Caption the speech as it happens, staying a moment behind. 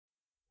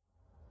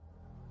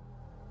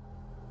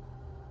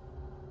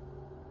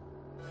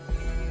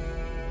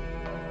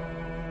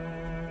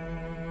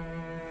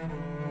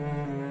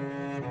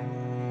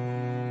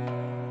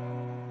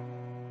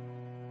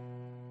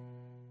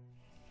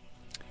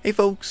Hey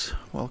folks,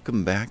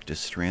 welcome back to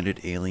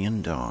Stranded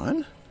Alien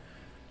Dawn.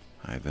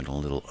 I've been a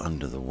little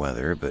under the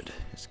weather, but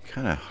it's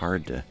kind of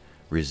hard to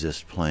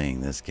resist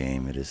playing this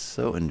game. It is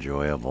so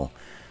enjoyable.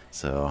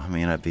 So I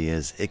may not be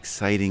as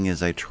exciting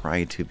as I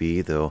try to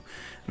be, though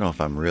I don't know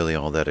if I'm really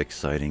all that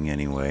exciting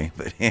anyway.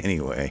 But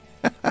anyway,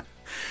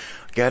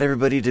 got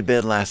everybody to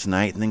bed last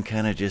night and then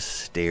kind of just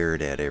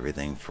stared at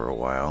everything for a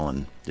while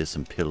and did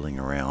some piddling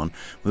around.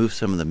 Moved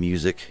some of the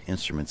music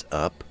instruments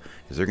up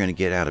because they're going to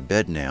get out of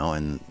bed now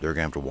and they're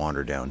going to have to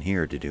wander down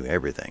here to do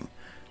everything.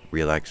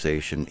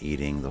 Relaxation,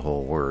 eating, the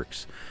whole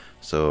works.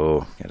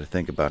 So got to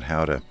think about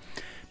how to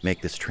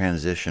make this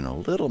transition a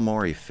little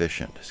more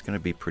efficient. It's going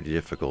to be pretty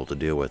difficult to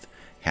deal with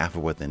half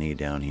of what they need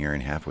down here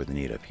and half of what they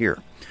need up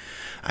here.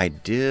 I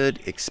did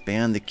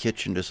expand the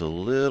kitchen just a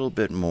little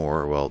bit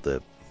more. Well,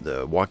 the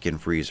walk-in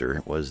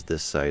freezer was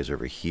this size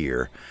over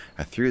here.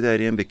 I threw that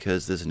in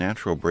because this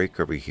natural break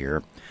over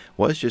here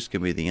was just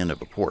going to be the end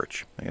of a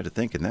porch. I got to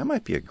thinking that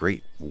might be a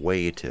great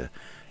way to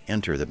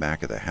enter the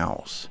back of the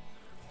house.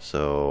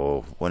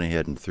 So went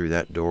ahead and threw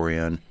that door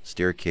in,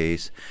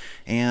 staircase,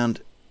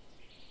 and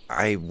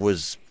I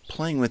was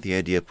playing with the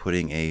idea of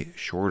putting a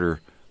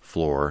shorter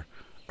floor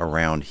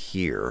around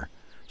here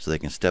so they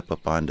can step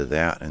up onto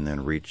that and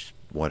then reach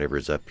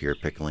whatever's up here,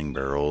 pickling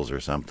barrels or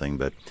something,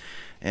 but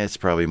it's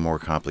probably more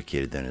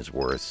complicated than it's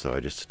worth, so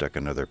I just stuck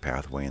another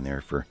pathway in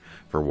there for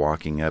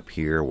walking up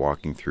here,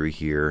 walking through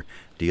here,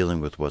 dealing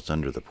with what's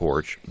under the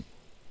porch,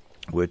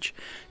 which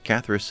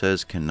Catherine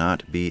says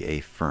cannot be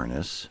a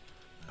furnace.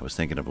 I was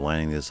thinking of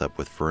lining this up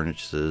with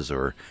furnaces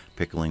or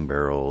pickling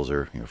barrels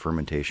or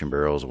fermentation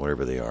barrels or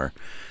whatever they are.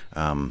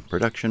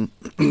 Production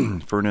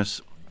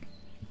furnace,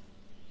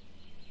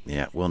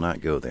 yeah, will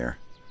not go there.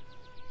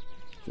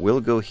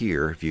 Will go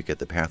here if you get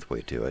the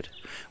pathway to it,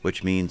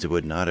 which means it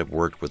would not have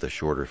worked with a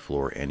shorter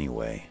floor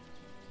anyway.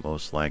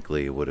 Most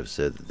likely it would have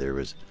said that there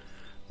was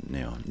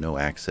no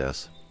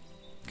access.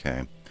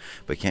 Okay,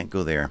 but can't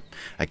go there.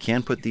 I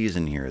can put these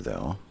in here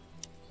though,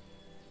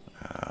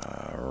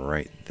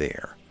 right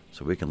there.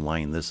 So we can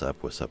line this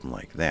up with something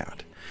like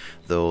that.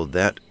 Though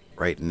that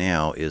right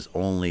now is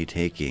only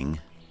taking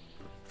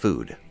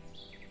food.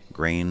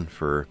 Grain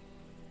for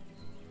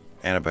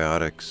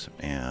antibiotics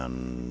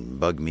and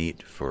bug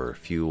meat for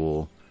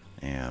fuel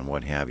and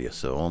what have you.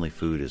 So only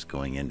food is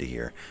going into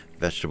here.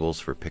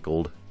 Vegetables for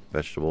pickled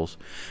vegetables.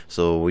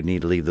 So we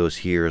need to leave those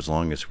here as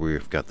long as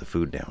we've got the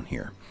food down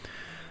here.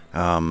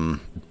 So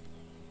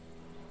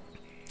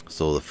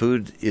the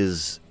food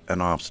is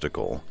an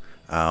obstacle.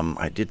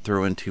 I did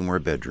throw in 2 more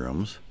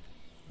bedrooms,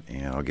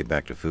 and I'll get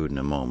back to food in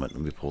a moment.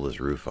 Let me pull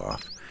this roof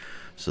off.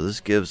 So this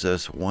gives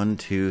us 1,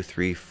 2,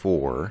 3,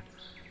 4,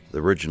 the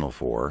original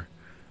 4.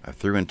 I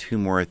threw in 2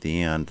 more at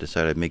the end,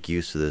 decided I'd make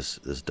use of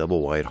this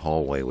double wide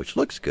hallway, which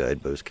looks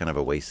good, but it was kind of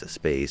a waste of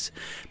space.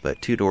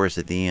 But 2 doors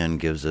at the end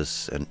gives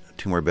us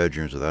 2 more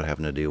bedrooms without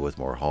having to deal with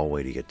more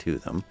hallway to get to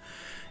them.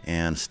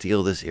 And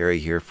steal this area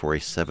here for a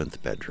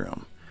 7th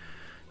bedroom.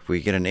 If we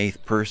get an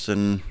 8th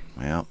person,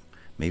 well,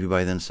 maybe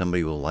by then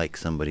somebody will like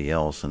somebody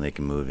else and they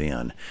can move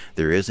in.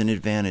 There is an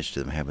advantage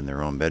to them having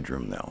their own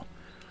bedroom though.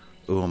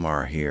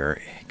 Umar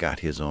here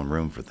got his own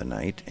room for the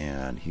night,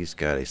 and he's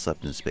got a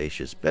slept in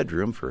spacious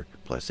bedroom for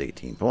plus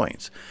 18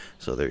 points.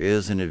 So there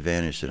is an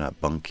advantage to not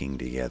bunking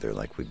together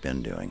like we've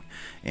been doing,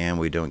 and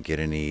we don't get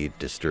any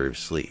disturbed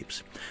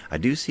sleeps. I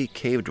do see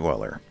cave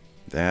dweller.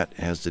 That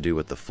has to do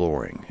with the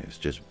flooring. It's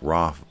just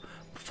raw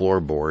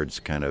floorboards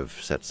kind of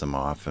sets them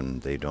off,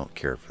 and they don't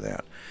care for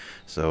that.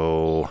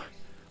 So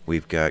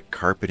we've got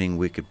carpeting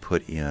we could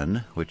put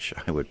in, which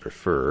I would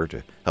prefer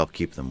to help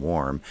keep them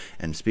warm.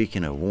 And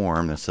speaking of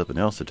warm, that's something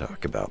else to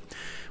talk about.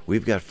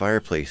 We've got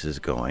fireplaces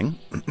going.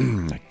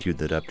 I queued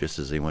that up just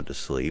as they went to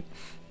sleep.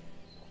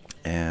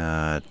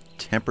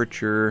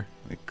 Temperature,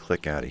 let me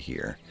click out of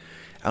here.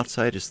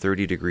 Outside is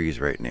 30 degrees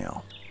right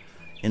now.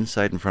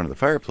 Inside in front of the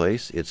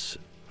fireplace, it's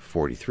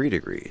 43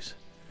 degrees.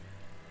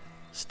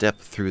 Step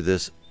through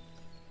this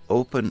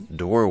open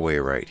doorway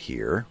right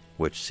here,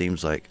 which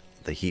seems like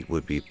the heat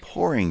would be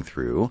pouring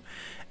through,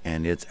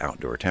 and it's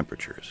outdoor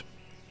temperatures.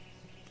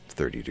 It's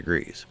 30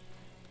 degrees.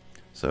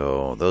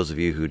 So those of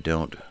you who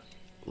don't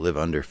live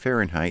under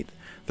Fahrenheit,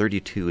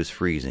 32 is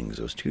freezing.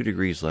 So it's 2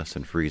 degrees less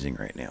than freezing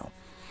right now.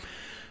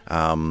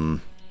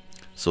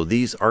 So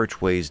these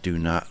archways do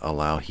not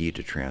allow heat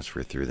to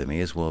transfer through. They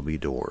may as well be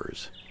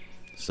doors.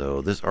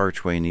 So this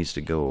archway needs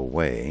to go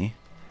away.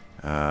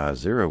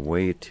 Is there a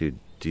way to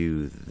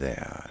do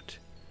that?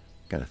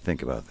 Got to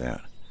think about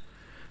that.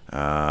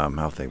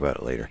 I'll think about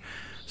it later.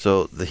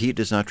 So the heat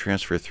does not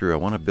transfer through. I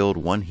want to build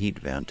 1 heat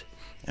vent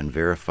and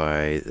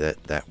verify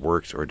that that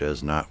works or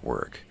does not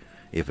work.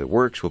 If it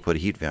works, we'll put a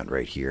heat vent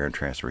right here and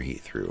transfer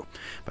heat through.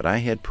 But I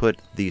had put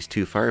these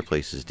 2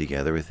 fireplaces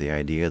together with the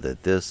idea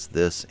that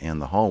this,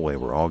 and the hallway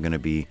were all going to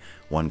be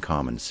one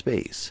common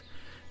space.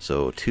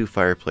 So 2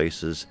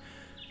 fireplaces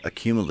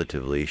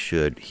accumulatively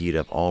should heat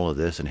up all of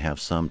this and have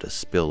some to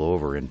spill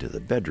over into the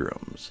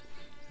bedrooms.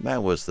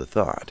 That was the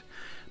thought.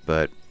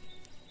 But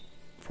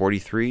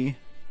 43,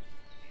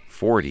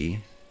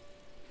 40,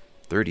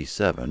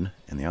 37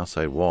 and the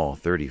outside wall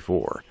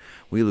 34.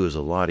 We lose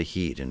a lot of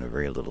heat in a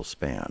very little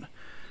span.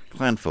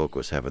 Clanfolk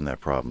was having that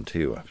problem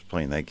too. I was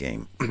playing that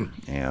game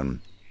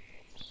and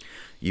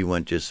you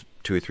went just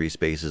 2 or 3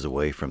 spaces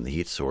away from the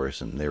heat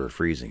source and they were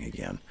freezing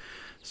again.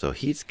 So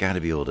heat's got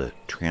to be able to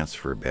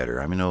transfer better.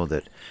 I know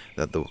that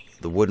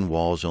the wooden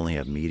walls only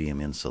have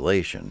medium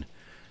insulation,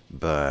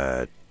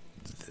 but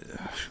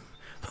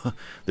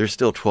they're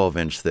still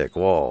 12-inch thick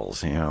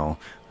walls, you know.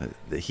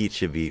 The heat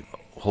should be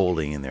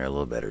holding in there a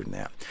little better than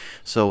that.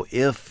 So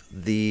if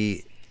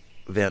the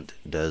vent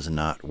does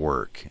not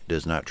work,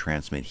 does not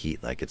transmit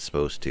heat like it's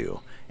supposed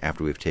to,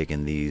 after we've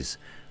taken these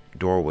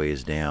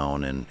doorways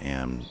down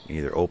and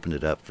either opened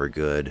it up for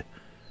good,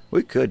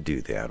 we could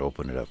do that,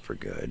 open it up for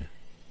good.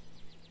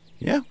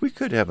 Yeah, we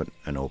could have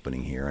an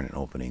opening here and an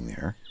opening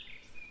there.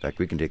 In fact,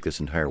 we can take this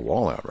entire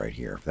wall out right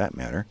here, for that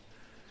matter.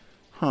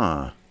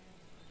 Huh.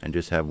 And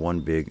just have one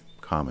big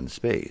common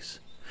space.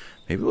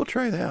 Maybe we'll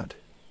try that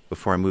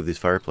before I move these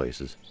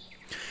fireplaces.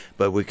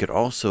 But we could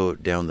also,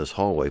 down this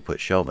hallway, put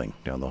shelving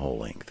down the whole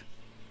length.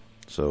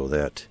 So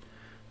that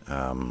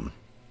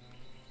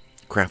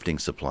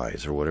crafting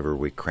supplies, or whatever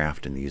we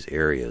craft in these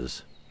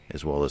areas,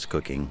 as well as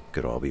cooking,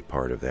 could all be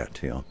part of that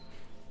too.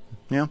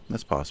 Yeah,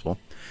 that's possible.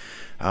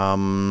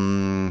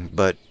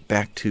 But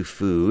back to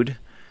food.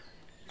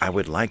 I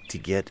would like to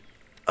get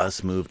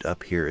us moved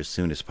up here as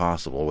soon as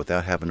possible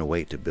without having to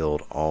wait to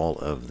build all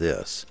of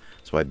this.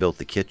 So I built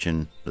the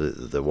kitchen,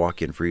 the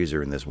walk-in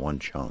freezer in this one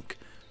chunk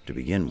to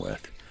begin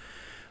with.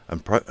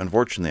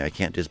 Unfortunately, I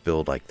can't just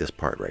build like this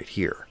part right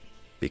here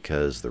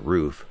because the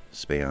roof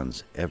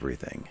spans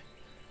everything.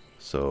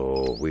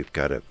 So we've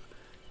got to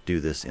do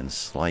this in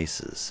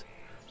slices.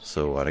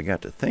 So what I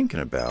got to thinking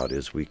about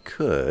is we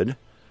could...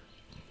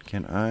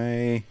 Can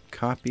I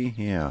copy?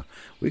 Yeah.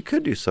 We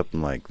could do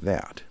something like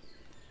that.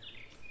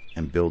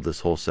 And build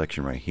this whole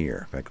section right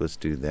here. In fact, let's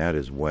do that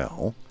as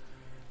well.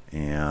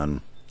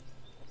 And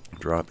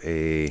drop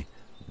a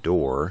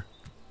door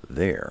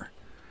there.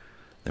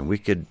 Then we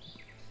could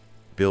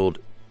build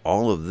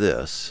all of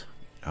this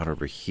out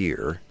over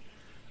here.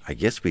 I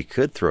guess we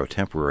could throw a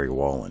temporary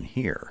wall in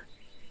here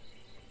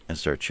and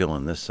start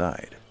chilling this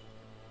side.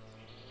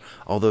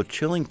 Although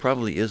chilling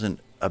probably isn't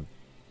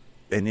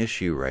an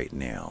issue right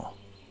now.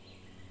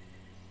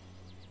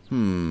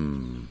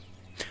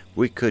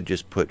 We could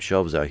just put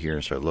shelves out here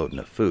and start loading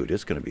up food.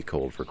 It's going to be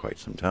cold for quite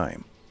some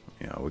time.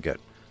 You know, we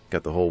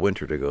got the whole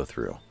winter to go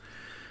through.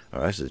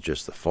 Oh, this is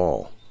just the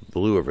fall.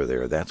 Blue over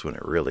there, that's when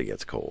it really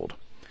gets cold.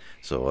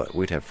 So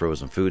we'd have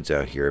frozen foods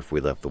out here if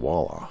we left the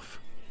wall off.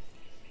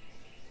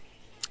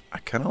 I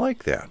kind of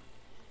like that.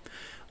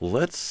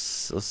 Let's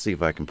see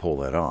if I can pull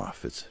that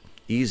off. It's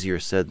easier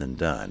said than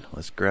done.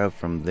 Let's grab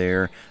from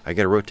there. I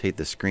got to rotate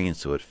the screen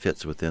so it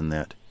fits within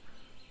that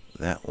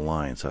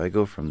line. So I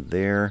go from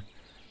there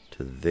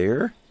to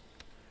there.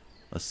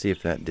 Let's see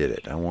if that did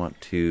it. I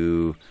want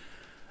to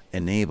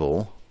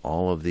enable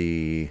all of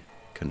the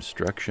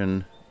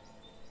construction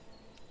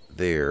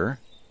there.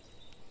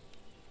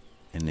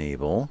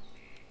 Enable.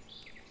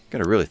 Got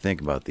to really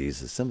think about these.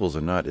 The symbols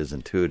are not as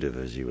intuitive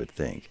as you would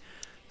think.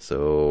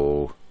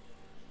 So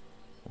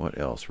what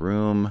else?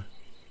 Room,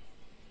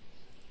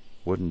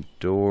 wooden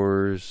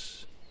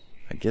doors.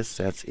 I guess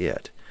that's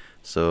it.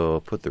 So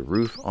put the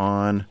roof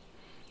on.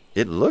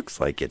 It looks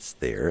like it's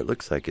there. It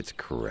looks like it's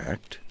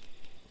correct.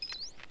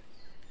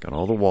 Got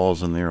all the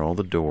walls in there, all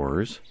the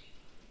doors.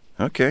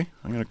 Okay,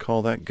 I'm going to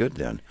call that good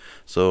then.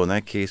 So in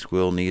that case,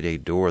 we'll need a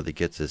door that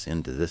gets us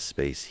into this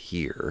space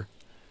here.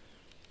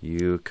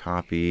 You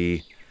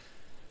copy.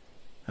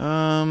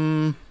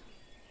 Let's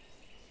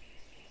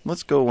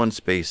go one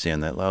space in.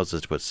 That allows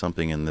us to put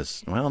something in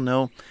this. Well,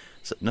 no,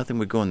 nothing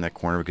would go in that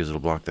corner because it'll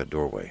block that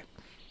doorway.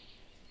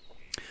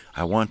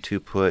 I want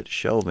to put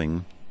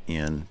shelving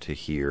into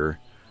here.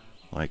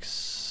 Like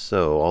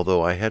so,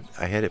 although I had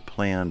it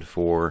planned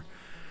for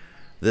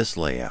this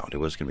layout. It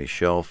was going to be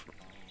shelf,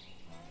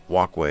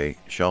 walkway,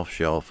 shelf,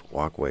 shelf,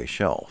 walkway,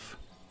 shelf.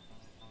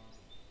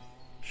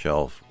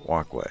 Shelf,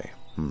 walkway.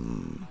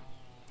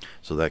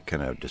 So that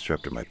kind of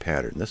disrupted my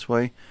pattern. This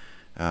way,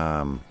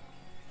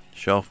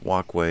 shelf,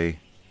 walkway,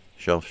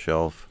 shelf,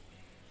 shelf,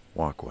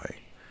 walkway.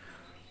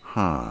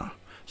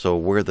 So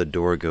where the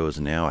door goes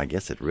now, I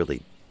guess it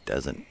really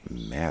doesn't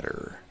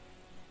matter.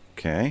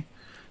 Okay.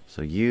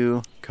 So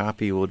you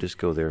copy, we'll just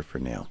go there for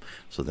now.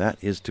 So that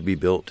is to be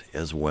built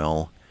as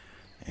well.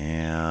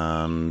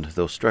 And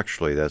though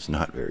structurally that's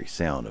not very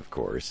sound, of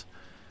course.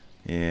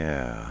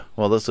 Yeah.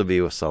 Well, this will be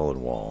a solid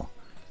wall.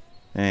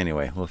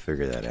 Anyway, we'll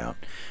figure that out.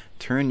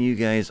 Turn you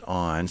guys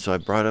on. So I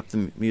brought up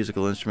the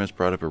musical instruments,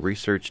 brought up a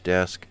research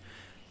desk,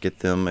 get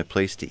them a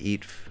place to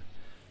eat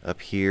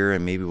up here,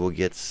 and maybe we'll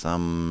get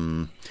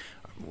some...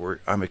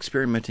 I'm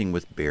experimenting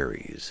with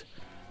berries.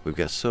 We've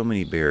got so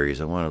many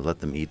berries, I want to let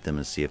them eat them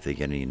and see if they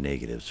get any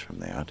negatives from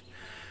that.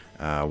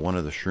 One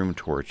of the shroom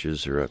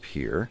torches are up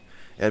here.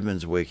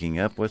 Edmund's waking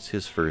up. What's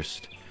his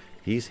first?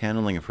 He's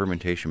handling a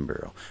fermentation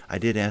barrel. I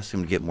did ask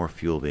him to get more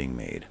fuel being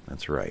made.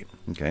 That's right.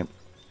 Okay.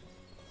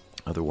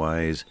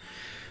 Otherwise,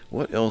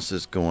 what else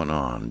is going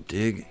on?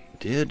 Did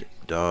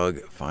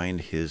dog find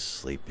his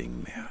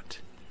sleeping mat?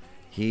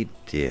 He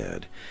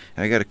did.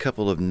 And I got a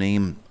couple of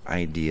name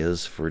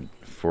ideas for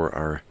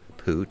our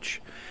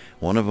pooch.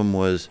 One of them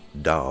was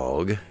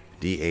Dog,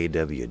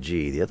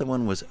 D-A-W-G. The other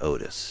one was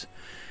Otis.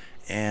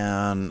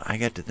 And I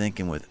got to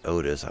thinking with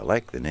Otis, I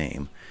like the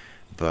name,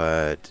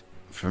 but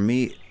for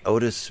me,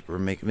 Otis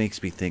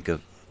makes me think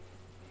of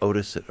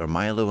Otis or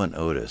Milo and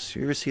Otis.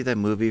 You ever see that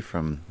movie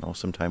from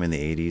sometime in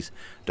the 80s?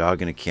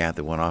 Dog and a cat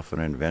that went off on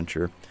an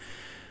adventure.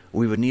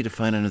 We would need to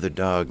find another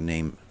dog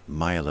named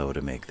Milo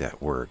to make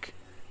that work.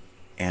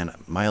 And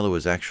Milo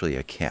is actually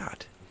a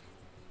cat.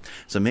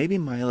 So maybe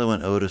Milo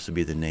and Otis would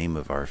be the name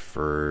of our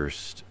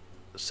first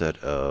set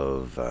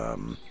of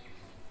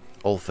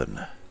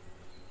Olfin.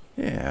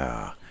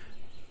 Yeah.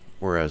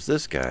 Whereas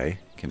this guy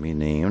can be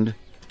named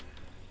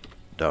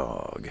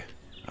Dog.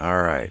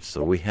 Alright,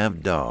 so we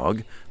have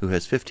Dog, who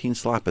has 15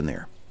 slop in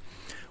there,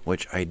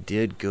 which I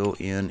did go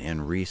in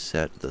and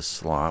reset the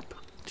slop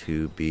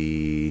to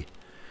be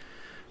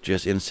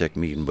just insect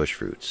meat and bush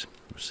fruits.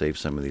 Save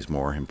some of these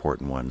more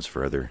important ones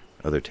for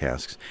other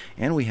tasks.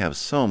 And we have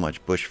so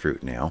much bush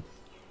fruit now.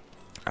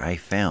 I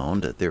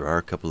found that there are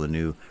a couple of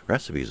new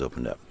recipes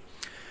opened up.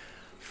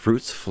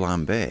 Fruits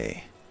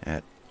flambe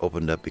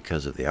opened up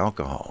because of the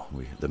alcohol,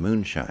 the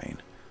moonshine.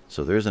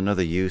 So there's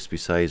another use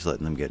besides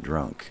letting them get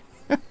drunk.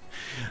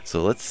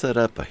 So let's set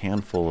up a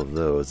handful of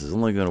those. It's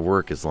only going to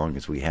work as long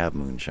as we have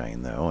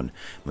moonshine, though. And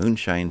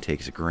moonshine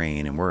takes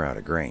grain, and we're out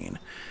of grain.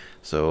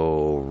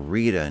 So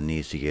Rita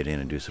needs to get in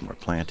and do some more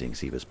planting,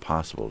 see if it's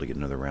possible to get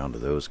another round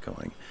of those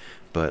going.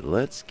 But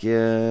let's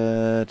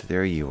get...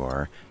 There you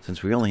are.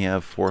 Since we only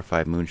have 4 or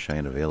 5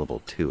 moonshine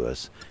available to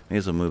us, may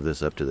as well move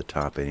this up to the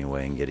top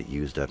anyway and get it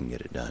used up and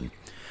get it done.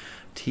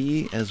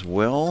 Tea as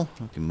well.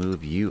 We can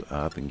move you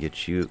up and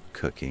get you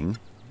cooking.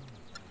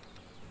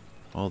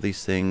 All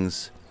these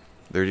things,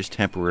 they're just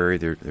temporary.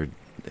 They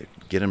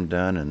get them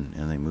done and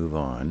they move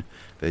on.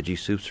 Veggie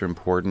soups are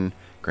important.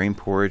 Grain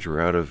porridge,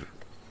 we're out of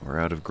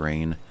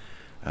grain.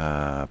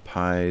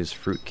 Pies,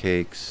 fruit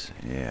cakes.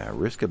 Yeah,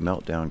 risk of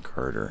meltdown,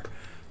 Carter.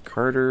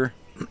 Carter,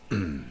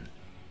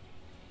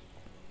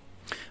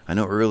 I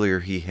know earlier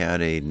he had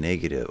a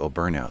negative,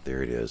 burnout,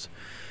 there it is.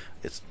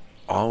 It's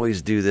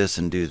always do this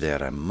and do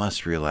that. I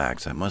must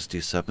relax. I must do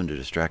something to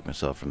distract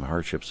myself from the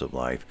hardships of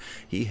life.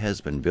 He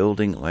has been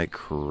building like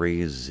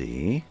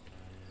crazy.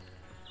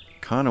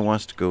 Kana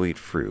wants to go eat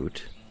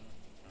fruit.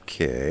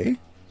 Okay.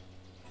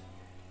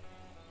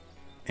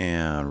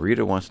 And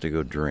Rita wants to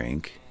go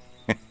drink.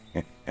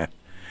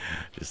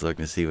 Just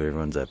looking to see what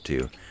everyone's up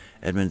to.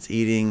 Edmund's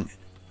eating.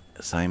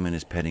 Simon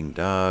is petting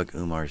dog.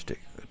 Umar's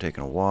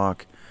taking a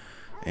walk.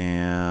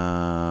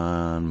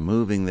 And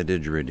moving the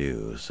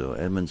didgeridoo. So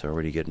Edmund's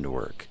already getting to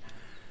work.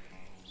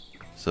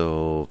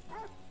 So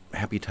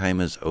happy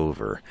time is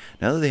over.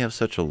 Now that they have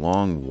such a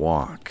long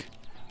walk,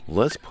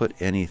 let's put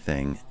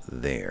anything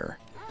there.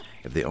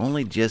 If they're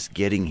only just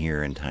getting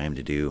here in time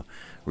to do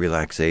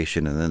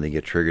relaxation and then they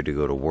get triggered to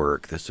go to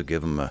work, this will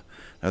give them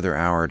another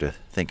hour to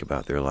think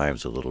about their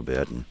lives a little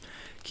bit and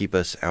keep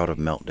us out of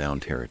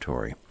meltdown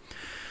territory.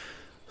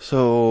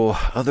 So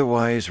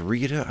otherwise,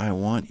 Rita, I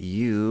want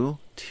you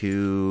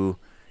to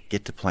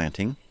get to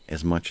planting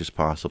as much as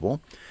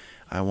possible.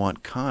 I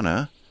want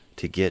Kana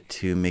to get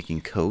to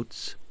making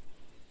coats.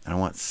 I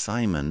want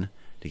Simon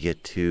to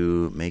get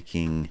to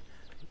making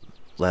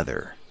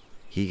leather.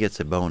 He gets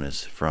a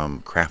bonus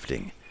from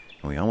crafting,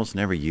 and we almost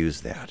never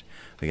use that.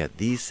 We got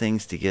these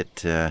things to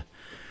get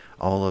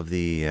all of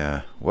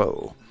the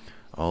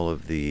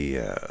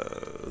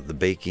the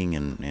baking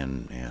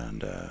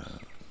and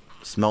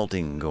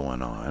smelting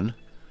going on.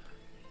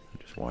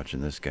 Just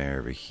watching this guy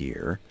over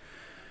here.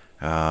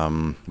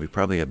 We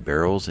probably have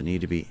barrels that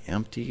need to be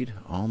emptied,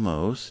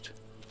 almost.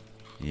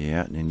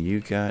 Yeah, and you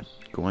got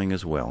going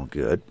as well.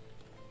 Good.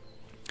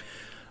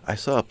 I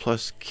saw a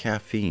plus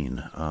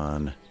caffeine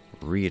on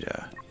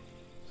Rita.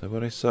 Is that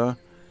what I saw?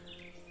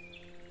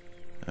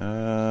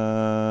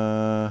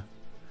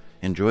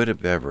 Enjoyed a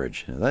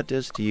beverage. Now that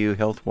does to you,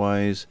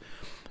 health-wise,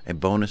 a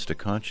bonus to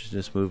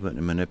consciousness, movement,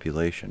 and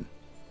manipulation.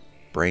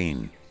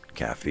 Brain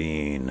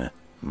caffeine.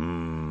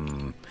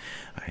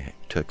 I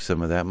took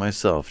some of that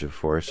myself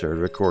before I started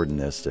recording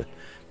this to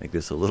make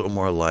this a little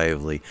more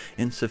lively.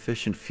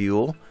 Insufficient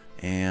fuel,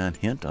 and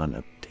hint on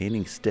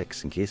obtaining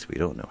sticks in case we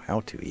don't know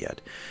how to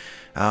yet.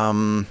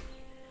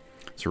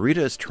 So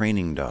Rita is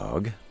training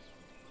dog.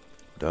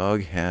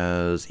 Dog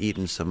has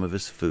eaten some of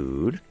his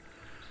food.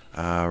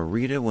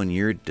 Rita, when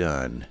you're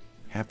done,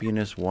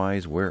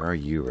 happiness-wise, where are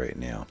you right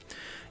now?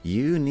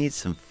 You need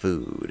some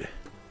food.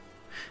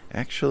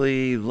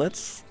 Actually,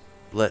 let's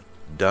let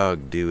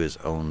Dog do his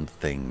own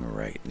thing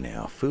right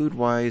now.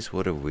 Food-wise,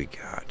 what have we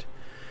got?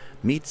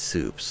 Meat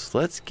soups.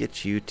 Let's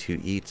get you to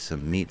eat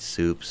some meat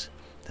soups.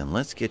 Then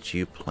let's get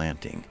you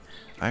planting.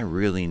 I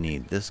really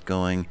need this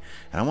going.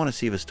 And I want to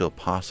see if it's still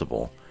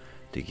possible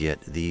to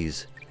get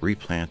these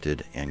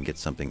replanted and get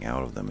something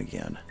out of them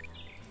again.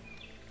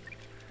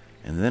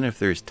 And then if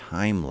there's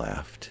time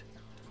left,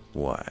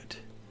 what?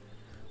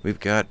 We've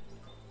got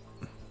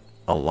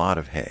a lot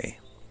of hay.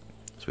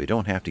 So we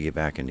don't have to get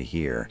back into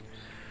here.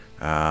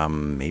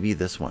 Maybe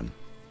this one.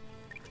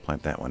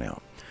 Plant that one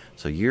out.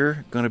 So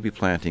you're going to be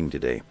planting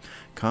today.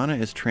 Kana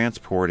is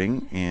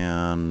transporting,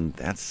 and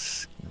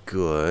that's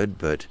good,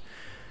 but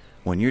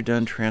when you're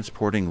done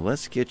transporting,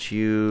 let's get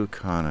you,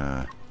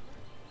 Kana.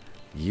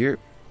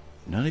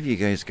 None of you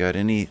guys got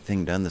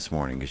anything done this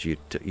morning because you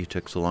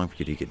took so long for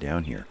you to get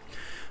down here.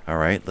 All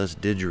right, let's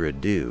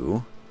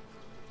didgeridoo.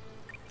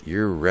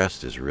 Your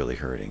rest is really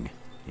hurting.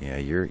 Yeah,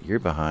 you're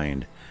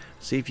behind.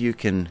 See if you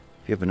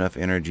have enough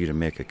energy to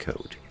make a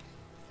coat.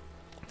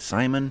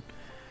 Simon,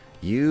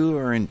 you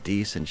are in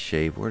decent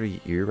shape.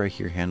 You're right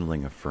here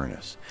handling a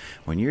furnace.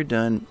 When you're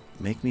done,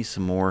 make me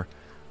some more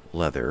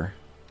leather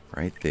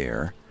right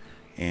there.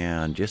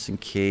 And just in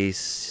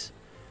case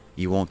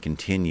you won't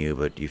continue,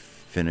 but you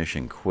finish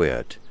and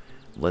quit,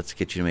 let's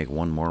get you to make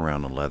one more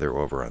round of leather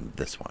over on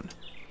this one.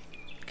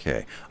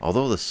 Okay,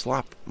 although the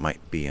slop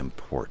might be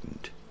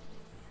important.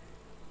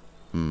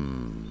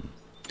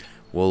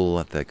 We'll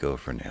let that go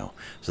for now.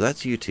 So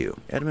that's you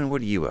two. Edmund,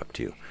 what are you up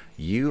to?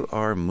 You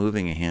are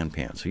moving a hand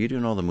pan, so you're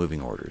doing all the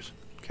moving orders.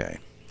 Okay.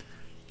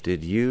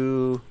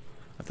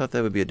 I thought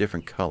that would be a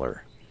different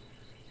color.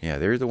 Yeah,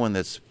 they're the one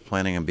that's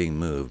planning on being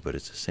moved, but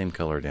it's the same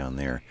color down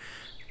there.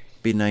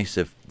 Be nice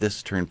if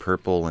this turned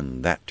purple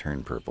and that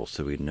turned purple,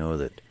 so we'd know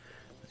that,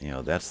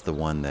 that's the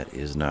one that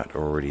is not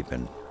already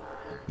been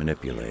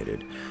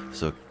manipulated.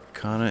 So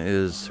Kana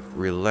is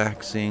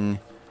relaxing.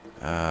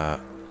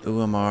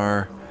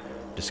 Uamar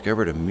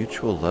discovered a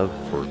mutual love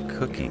for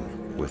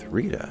cooking with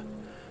Rita.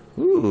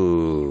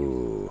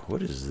 Ooh,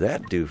 what does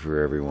that do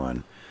for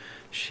everyone?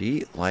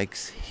 She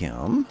likes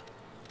him.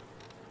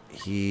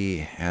 He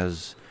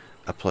has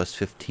a plus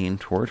 15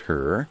 toward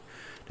her.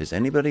 Does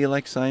anybody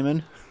like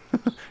Simon?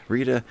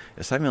 Rita.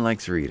 Simon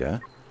likes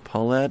Rita.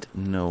 Paulette,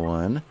 no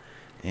one.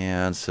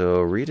 And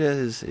so Rita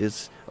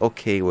is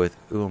okay with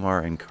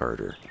Umar and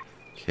Carter.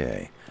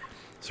 Okay.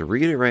 So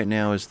Rita right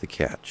now is the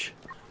catch.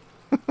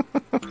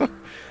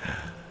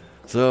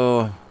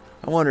 So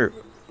I wonder,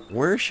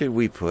 where should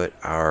we put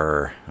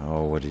our,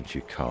 what did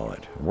you call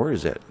it? Where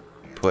is that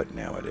put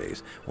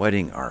nowadays?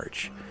 Wedding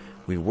arch.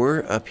 We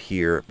were up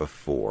here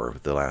before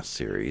the last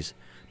series,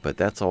 but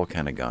that's all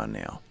kind of gone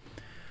now.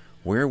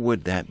 Where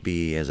would that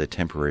be as a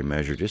temporary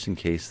measure just in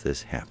case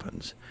this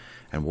happens?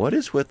 And what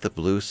is with the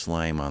blue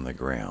slime on the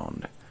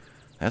ground?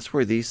 That's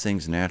where these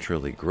things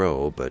naturally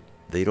grow, but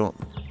they don't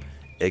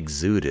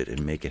exude it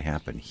and make it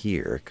happen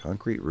here.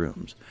 Concrete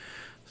rooms.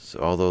 So,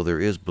 although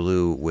there is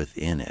blue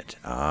within it.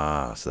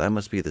 So that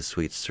must be the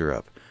sweet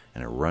syrup,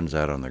 and it runs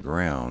out on the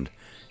ground,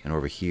 and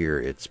over here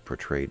it's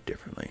portrayed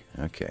differently.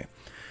 Okay.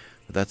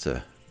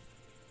 But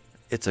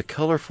it's a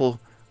colorful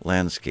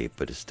landscape,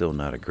 but it's still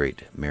not a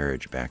great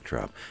marriage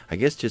backdrop. I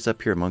guess just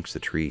up here amongst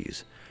the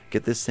trees.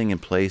 Get this thing in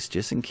place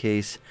just in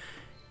case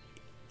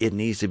it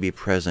needs to be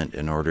present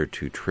in order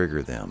to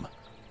trigger them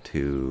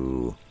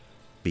to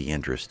be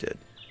interested.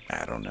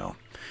 I don't know.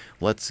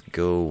 Let's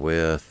go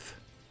with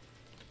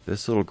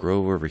this little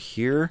grove over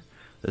here.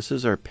 This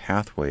is our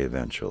pathway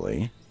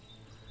eventually,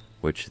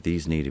 which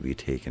these need to be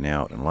taken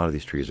out, and a lot of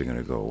these trees are going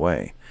to go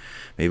away.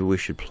 Maybe we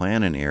should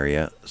plan an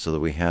area so that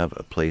we have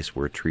a place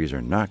where trees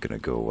are not going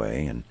to go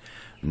away and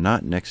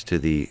not next to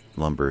the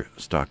lumber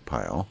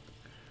stockpile.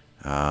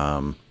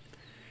 Down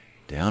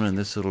in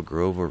this little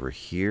grove over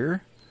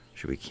here,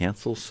 should we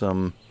cancel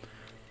some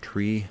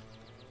tree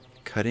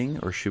cutting,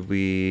 or should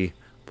we...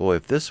 Boy,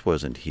 if this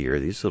wasn't here,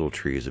 these little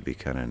trees would be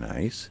kind of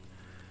nice.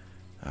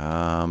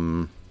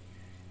 I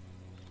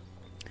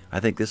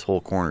think this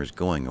whole corner is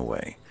going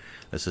away.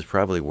 This is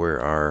probably where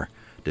our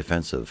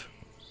defensive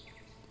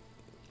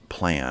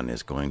plan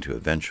is going to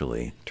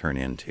eventually turn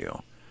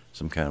into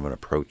some kind of an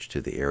approach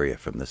to the area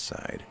from this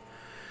side.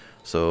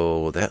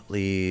 So that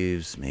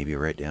leaves maybe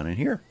right down in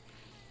here.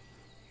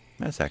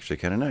 That's actually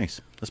kind of nice.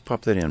 Let's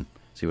pop that in,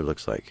 see what it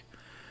looks like.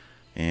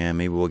 And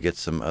maybe we'll get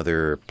some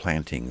other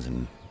plantings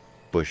and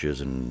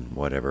bushes and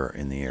whatever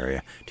in the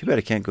area. Too bad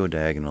I can't go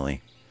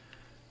diagonally.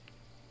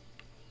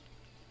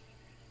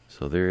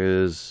 So there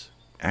is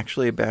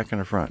actually a back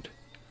and a front.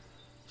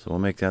 So we'll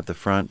make that the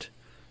front.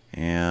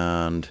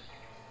 And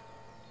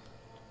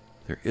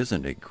there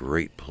isn't a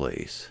great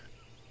place.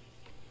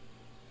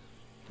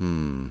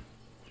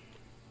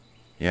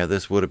 Yeah,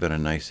 this would have been a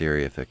nice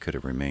area if it could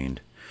have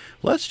remained.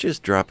 Let's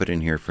just drop it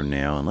in here for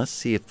now, and let's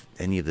see if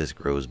any of this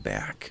grows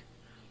back.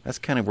 That's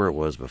kind of where it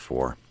was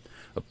before.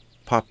 I'll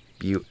pop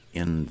you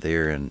in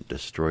there and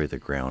destroy the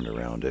ground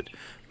around it.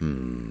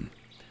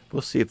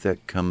 We'll see if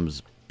that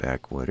comes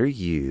back. What are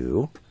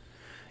you?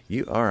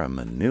 You are a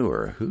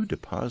manure. Who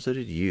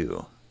deposited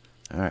you?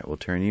 Alright, we'll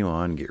turn you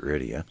on, get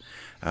rid of you.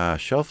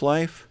 Shelf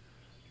life?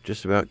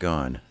 Just about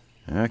gone.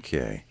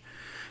 Okay.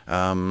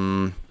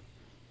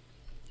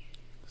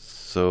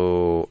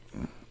 So,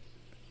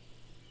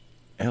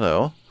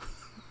 hello.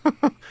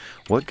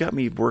 What got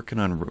me working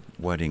on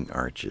wedding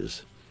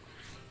arches?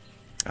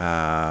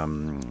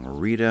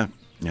 Rita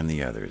and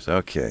the others.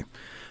 Okay.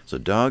 So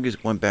dog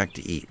went back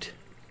to eat.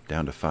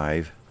 Down to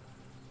 5.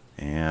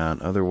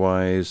 And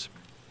otherwise,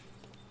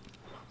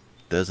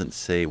 doesn't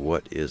say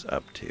what is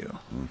up to.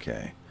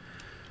 Okay.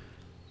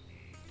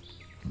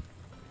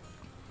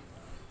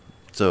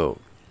 So,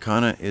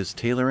 Kana is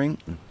tailoring.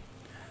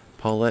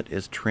 Paulette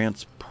is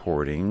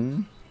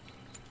transporting.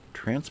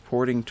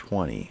 Transporting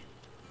 20.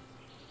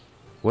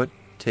 What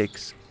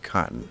takes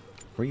cotton?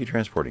 Where are you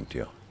transporting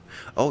to?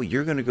 Oh,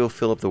 you're going to go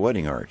fill up the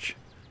wedding arch.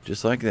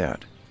 Just like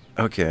that.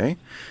 Okay.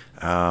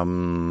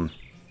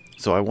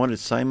 So I wanted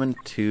Simon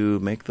to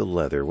make the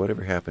leather.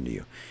 Whatever happened to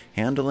you?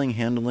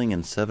 Handling,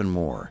 and 7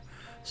 more.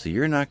 So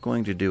you're not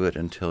going to do it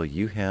until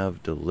you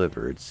have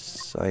delivered.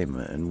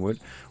 Simon,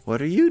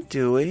 what are you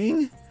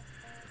doing?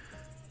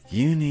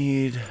 You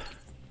need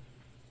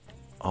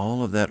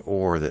all of that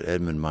ore that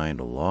Edmund mined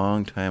a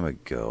long time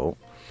ago.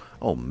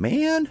 Oh,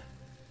 man!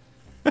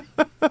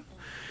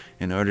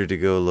 In order to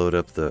go load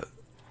up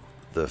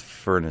the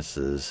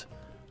furnaces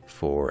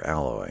for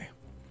alloy.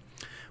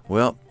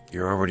 Well,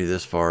 you're already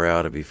this far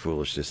out, it'd be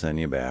foolish to send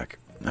you back.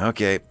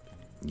 Okay,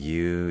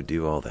 you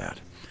do all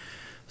that.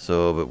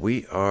 So, but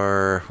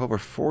we're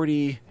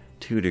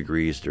 42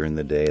 degrees during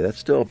the day. That's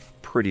still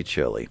pretty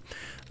chilly.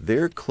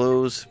 Their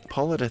clothes,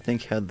 Paulette, I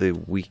think, had the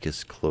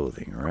weakest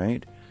clothing,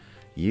 right?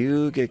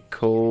 You get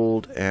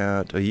cold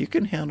at... Oh, you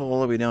can handle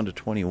all the way down to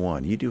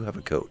 21. You do have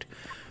a coat.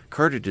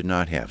 Carter did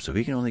not have, so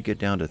he can only get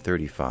down to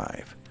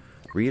 35.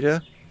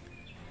 Rita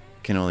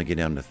can only get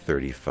down to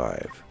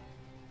 35.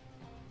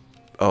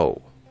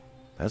 Oh,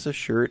 that's a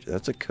shirt.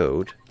 That's a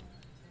coat.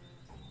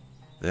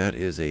 That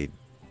is a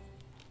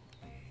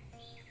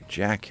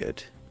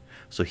jacket.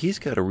 So he's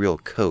got a real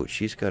coat.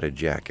 She's got a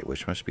jacket,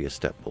 which must be a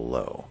step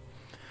below.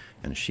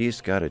 And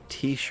she's got a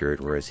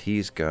t-shirt, whereas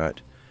he's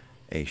got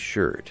a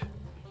shirt.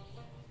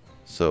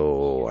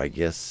 So I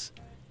guess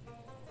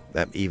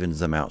that evens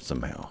them out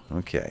somehow.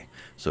 Okay.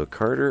 So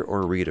Carter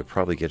or Rita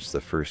probably gets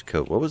the first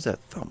coat. What was that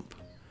thump?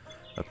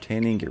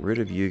 Obtaining, get rid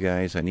of you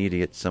guys. I need to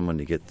get someone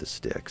to get the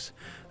sticks.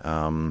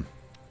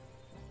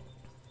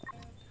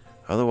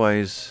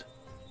 Otherwise,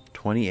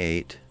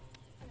 28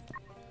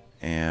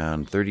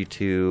 and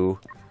 32,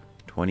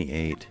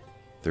 28,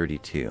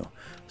 32.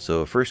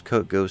 So first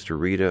coat goes to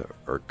Rita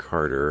or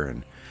Carter,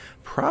 and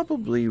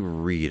probably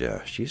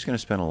Rita. She's going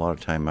to spend a lot of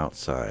time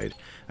outside.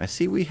 I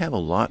see we have a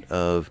lot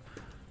of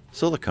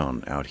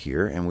silicone out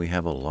here, and we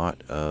have a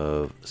lot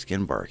of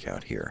skin bark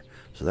out here.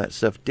 So that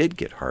stuff did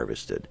get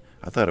harvested.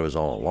 I thought it was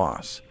all a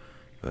loss,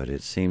 but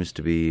it seems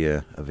to be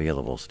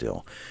available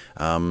still.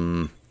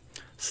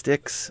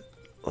 Sticks,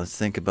 let's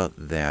think about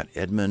that.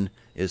 Edmund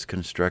is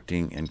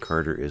constructing and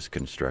Carter is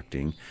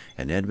constructing,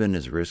 and Edmund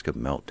is risk of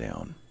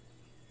meltdown.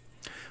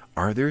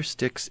 Are there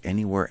sticks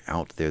anywhere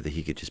out there that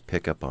he could just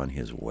pick up on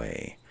his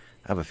way?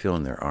 I have a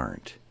feeling there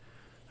aren't.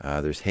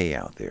 There's hay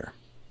out there.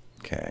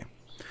 Okay.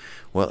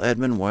 Well,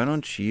 Edmund, why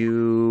don't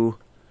you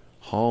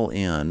haul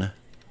in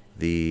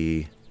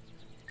the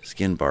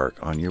skin bark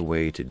on your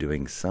way to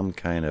doing some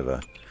kind of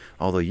a...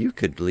 Although you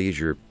could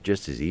leisure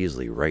just as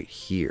easily right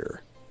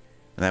here.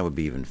 And that would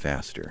be even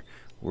faster.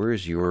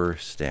 Where's your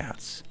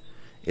stats?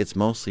 It's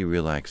mostly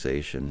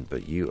relaxation,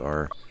 but you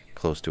are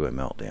close to a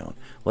meltdown.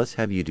 Let's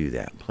have you do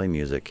that. Play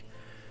music.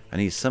 I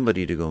need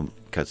somebody to go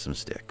cut some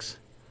sticks.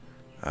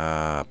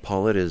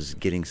 Paulette is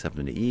getting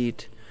something to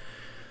eat.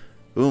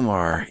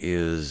 Umar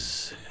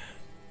is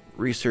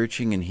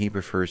researching, and he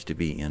prefers to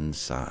be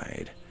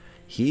inside.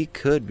 He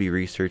could be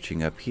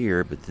researching up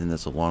here, but then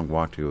that's a long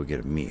walk to go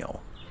get a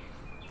meal.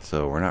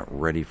 So we're not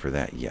ready for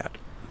that yet.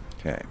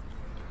 Okay.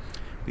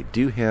 We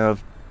do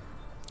have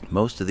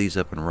most of these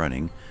up and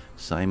running.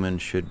 Simon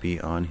should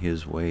be on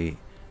his way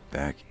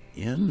back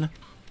in.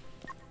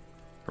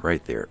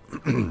 Right there.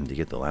 To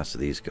get the last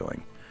of these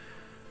going.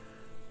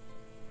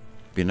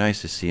 Be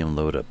nice to see him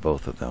load up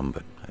both of them,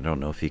 but I don't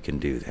know if he can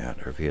do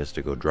that, or if he has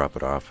to go drop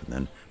it off and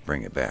then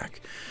bring it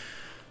back.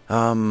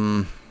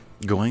 Going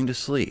to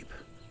sleep.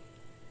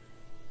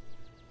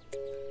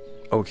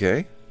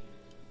 Okay.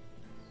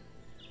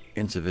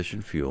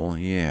 Insufficient fuel,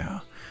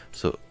 yeah.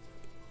 So,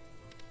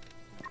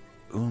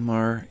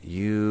 Umar,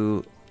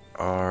 you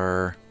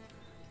are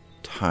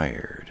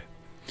tired.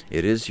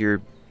 It is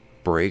your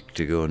break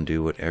to go and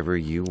do whatever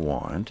you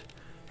want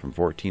from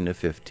 14 to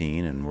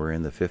 15, and we're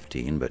in the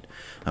 15, but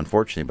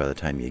unfortunately by the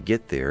time you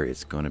get there,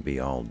 it's going to be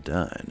all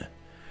done.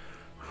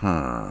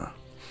 Huh.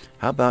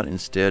 How about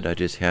instead I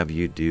just have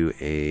you do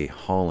a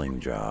hauling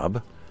job?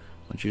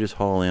 Why don't you just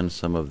haul in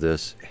some of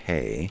this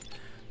hay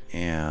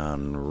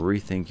and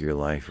rethink your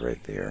life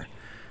right there.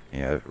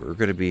 Yeah, we're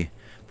going to be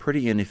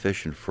pretty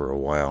inefficient for a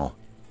while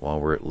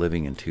we're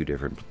living in 2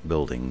 different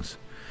buildings.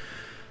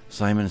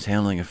 Simon's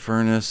handling a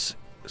furnace.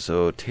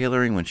 So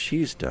tailoring, when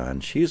she's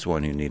done, she's the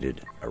one who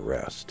needed a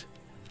rest.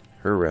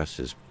 Her rest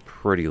is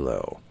pretty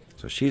low.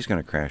 So she's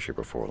going to crash here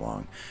before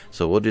long.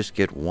 So we'll just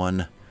get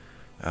one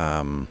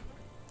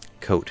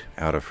coat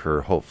out of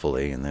her,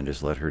 hopefully, and then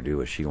just let her do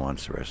what she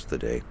wants the rest of the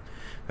day.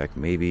 In fact,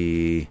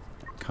 maybe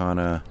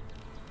Kana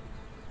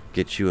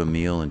get you a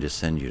meal and just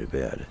send you to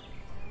bed.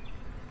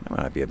 That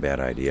might not be a bad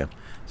idea.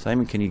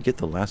 Simon, can you get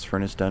the last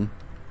furnace done?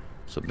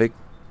 So big...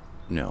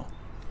 No.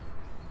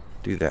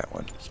 Do that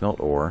one. Smelt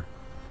ore.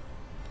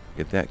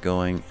 Get that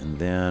going, and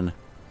then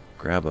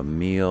grab a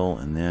meal,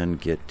 and then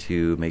get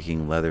to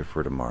making leather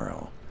for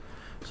tomorrow.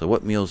 So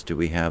what meals do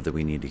we have that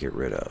we need to get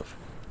rid of?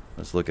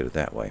 Let's look at it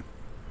that way.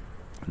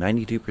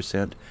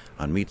 92%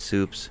 on meat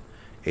soups,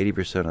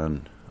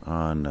 80%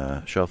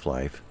 on shelf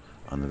life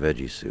on the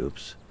veggie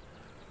soups.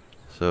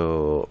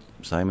 So,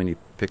 Simon, you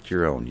picked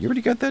your own. You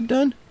already got that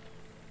done?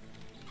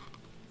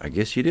 I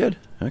guess you did.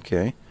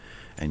 Okay.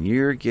 And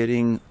you're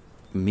getting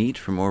meat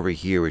from over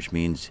here, which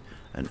means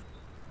an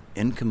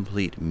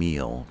incomplete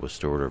meal was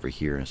stored over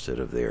here instead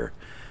of there.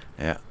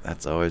 Yeah,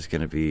 that's always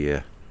going to be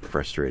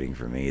frustrating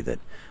for me that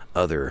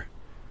other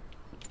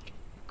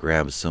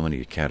grabs so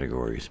many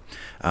categories.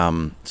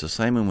 So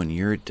Simon, when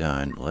you're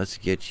done, let's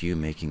get you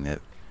making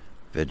that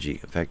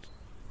veggie. In fact,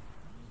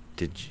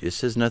 it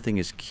says nothing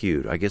is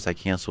queued. I guess I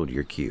canceled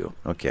your queue.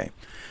 Okay.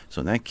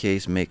 So in that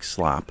case, make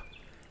slop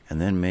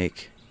and then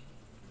make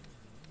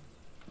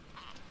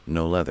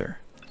no leather.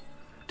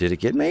 Did it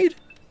get made?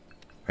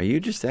 Are you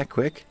just that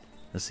quick?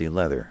 Let's see,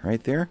 leather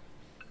right there.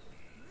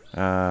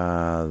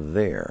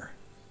 There.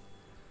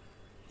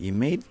 You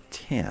made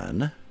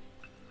 10.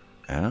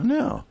 I don't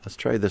know. Let's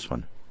try this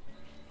one.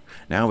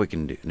 Now we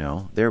can do,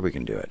 no, there we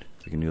can do it.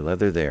 We can do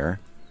leather there.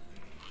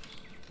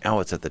 Oh,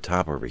 it's at the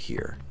top over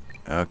here.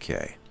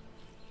 Okay.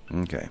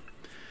 Okay.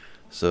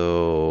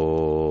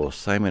 So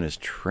Simon is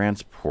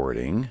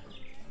transporting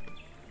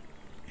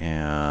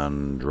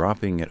and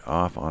dropping it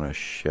off on a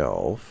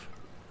shelf.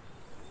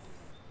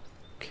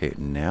 Okay,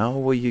 now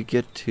will you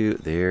get to,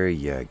 there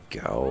you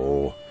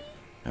go.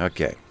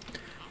 Okay.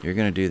 You're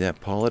going to do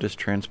that. Paulette is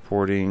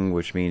transporting,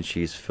 which means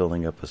she's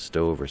filling up a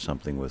stove or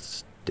something with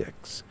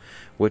sticks.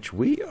 Which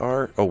we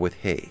are, oh, with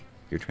hay.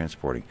 You're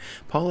transporting.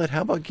 Paulette,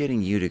 how about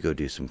getting you to go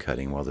do some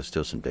cutting while there's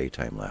still some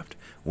daytime left?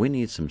 We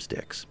need some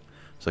sticks.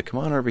 So come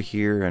on over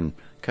here and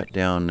cut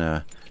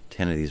down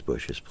 10 of these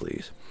bushes,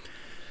 please.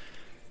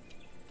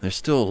 There's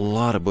still a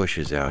lot of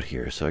bushes out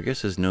here, so I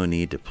guess there's no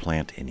need to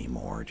plant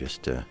anymore,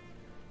 just to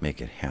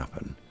make it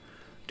happen.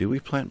 Do we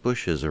plant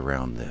bushes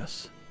around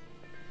this?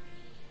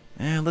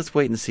 Let's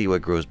wait and see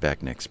what grows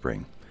back next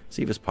spring.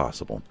 See if it's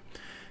possible.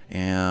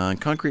 And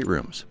concrete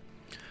rooms.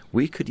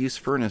 We could use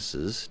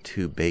furnaces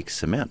to bake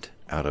cement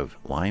out of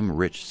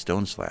lime-rich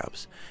stone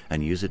slabs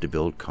and use it to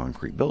build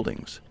concrete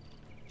buildings.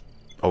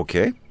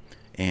 Okay.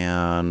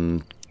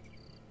 And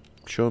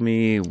show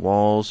me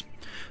walls.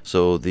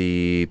 So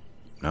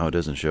no, it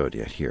doesn't show it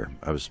yet here.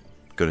 I was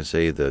going to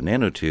say the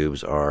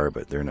nanotubes are,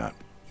 but they're not.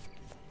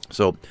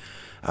 So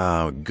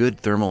good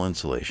thermal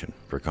insulation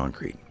for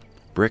concrete.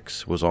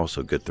 Bricks was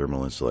also good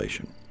thermal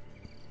insulation.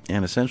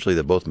 And essentially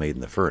they're both made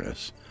in the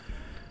furnace,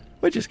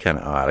 which is kind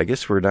of odd. I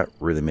guess we're not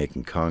really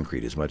making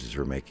concrete as much as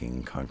we're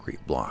making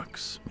concrete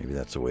blocks. Maybe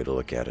that's a way to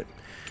look at it.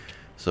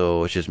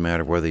 So it's just a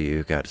matter of whether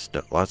you've got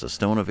lots of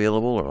stone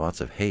available or lots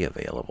of hay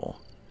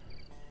available.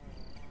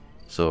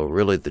 So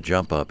really the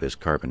jump up is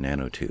carbon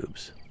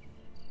nanotubes,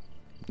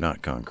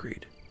 not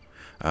concrete.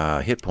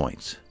 Hit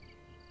points.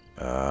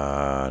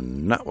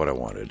 Not what I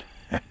wanted.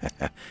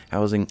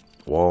 Housing,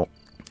 wall,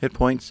 hit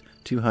points,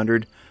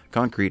 200.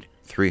 Concrete,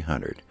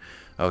 300.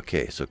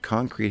 Okay, so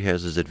concrete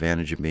has this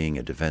advantage of being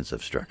a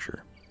defensive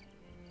structure.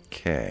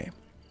 Okay.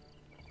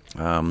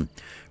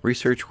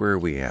 Research, where are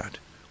we at?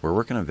 We're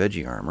working on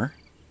veggie armor.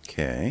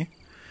 Okay.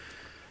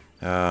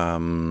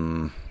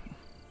 Carbon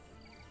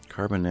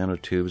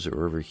nanotubes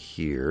are over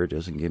here. It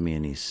doesn't give me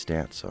any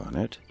stats on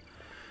it.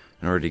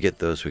 In order to get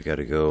those, we got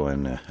to go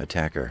and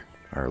attack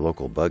our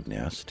local bug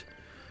nest.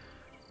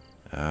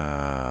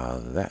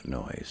 That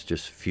noise,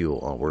 just fuel.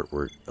 Oh,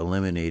 we're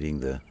eliminating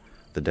the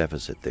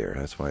deficit there.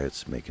 That's why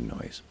it's making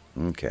noise.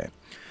 Okay.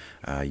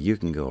 You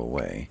can go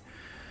away.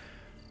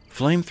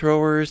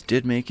 Flamethrowers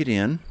did make it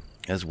in,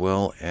 as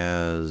well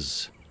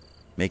as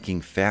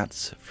making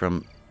fats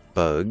from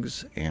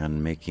bugs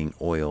and making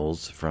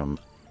oils from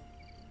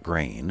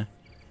grain.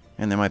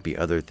 And there might be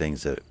other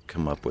things that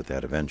come up with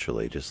that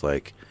eventually, just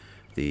like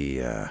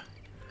these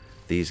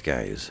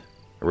guys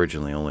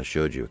originally only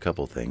showed you a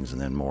couple things, and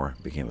then more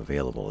became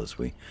available as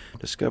we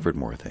discovered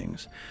more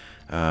things.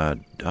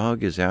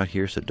 Dog is out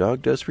here, so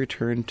Dog does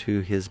return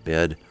to his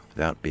bed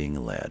without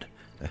being led.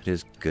 That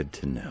is good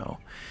to know.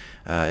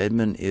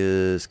 Edmund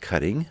is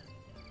cutting.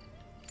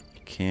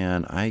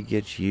 Can I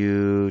get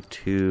you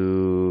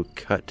to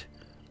cut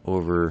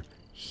over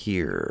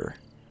here?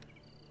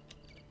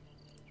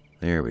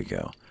 There we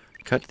go.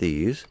 Cut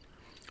these.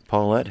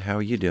 Paulette, how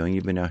are you doing?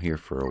 You've been out here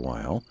for a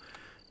while.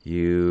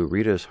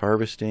 Rita's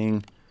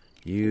harvesting.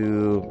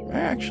 You are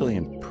actually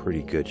in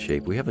pretty good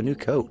shape. We have a new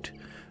coat.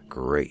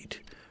 Great.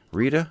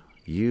 Rita,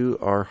 you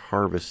are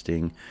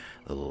harvesting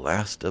the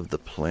last of the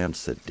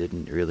plants that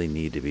didn't really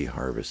need to be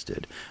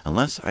harvested.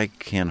 Unless I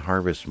can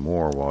harvest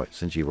more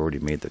since you've already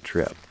made the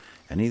trip.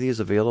 Any of these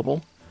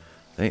available?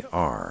 They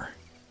are.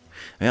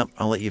 Well,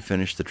 I'll let you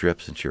finish the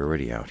trip since you're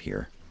already out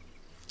here.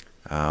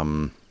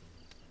 Kana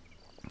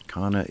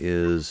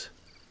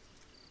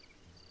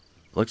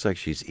looks like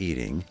she's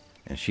eating,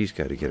 and she's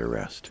got to get a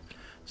rest.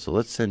 So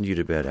let's send you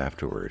to bed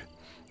afterward.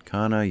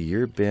 Kana,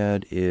 your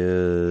bed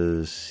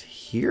is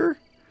here?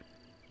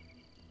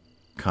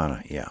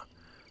 Kana, yeah.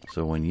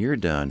 So when you're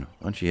done,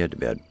 why don't you head to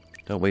bed?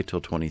 Don't wait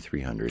till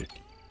 2300.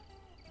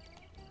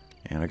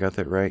 And I got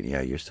that right?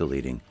 Yeah, you're still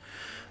eating.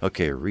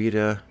 Okay,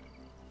 Rita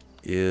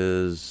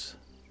is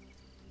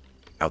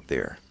out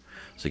there.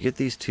 So get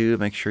these two,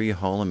 make sure you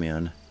haul them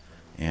in.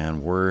 And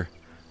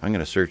I'm going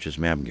to search this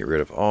map and get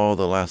rid of all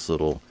the last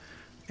little,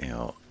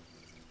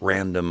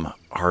 random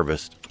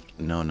harvest.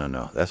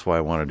 No. That's why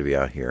I wanted to be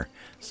out here.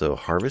 So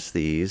harvest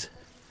these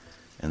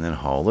and then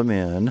haul them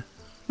in.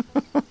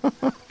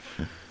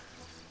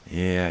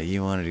 Yeah,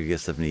 you wanted to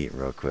get something to eat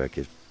real quick.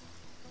 It's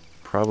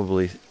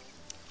probably,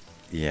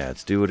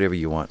 it's do whatever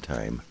you want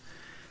time.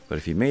 But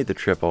if you made the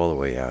trip all the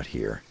way out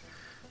here,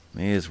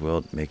 may as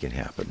well make it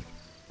happen.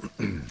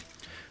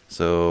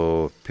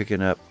 So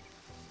picking up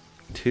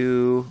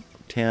 2,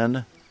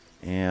 10,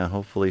 and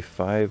hopefully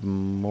 5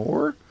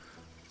 more.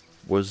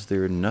 Was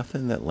there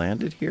nothing that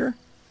landed here?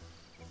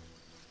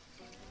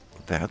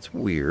 That's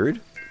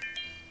weird.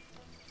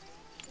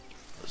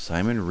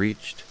 Simon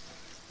reached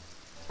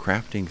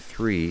crafting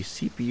 3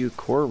 CPU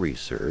core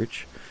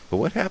research. But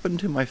what happened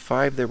to my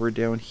 5 that were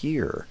down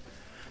here?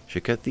 She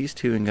cut these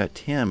 2 and got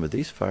 10, but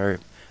these 5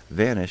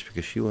 vanished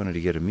because she wanted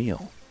to get a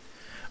meal.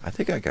 I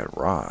think I got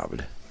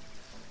robbed.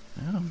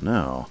 I don't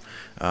know.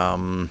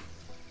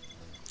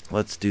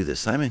 Let's do this.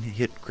 Simon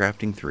hit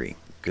crafting 3.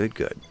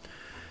 Good.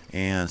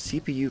 And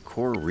CPU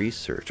core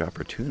research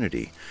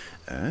opportunity.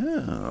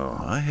 Oh,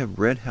 I have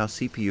read how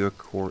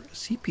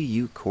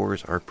CPU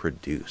cores are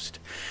produced.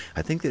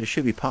 I think that it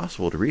should be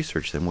possible to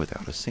research them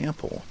without a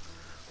sample.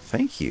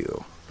 Thank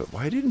you. But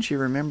why didn't you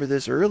remember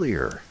this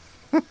earlier?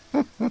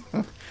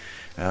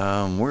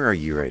 Where are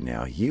you right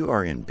now? You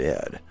are in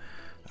bed.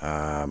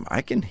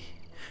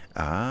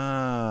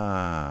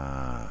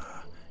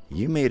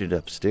 You made it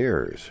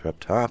upstairs, up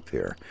top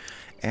there.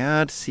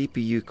 Add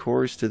CPU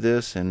cores to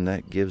this, and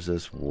that gives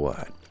us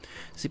what?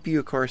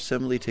 CPU core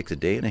assembly takes a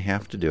day and a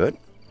half to do it.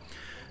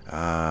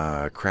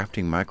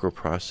 Crafting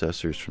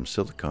microprocessors from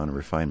silicon and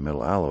refined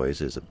metal alloys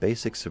is a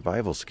basic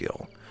survival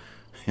skill.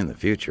 In the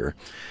future,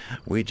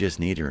 we just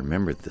need to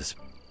remember this.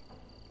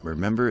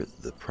 Remember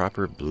the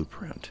proper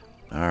blueprint.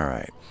 All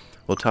right,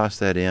 we'll toss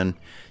that in.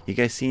 You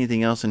guys see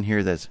anything else in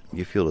here that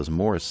you feel is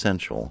more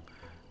essential?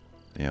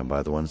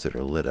 By the ones that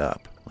are lit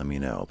up, let me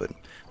know. But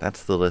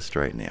that's the list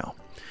right now.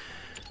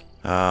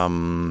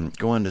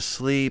 Going to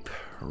sleep.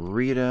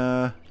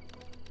 Rita,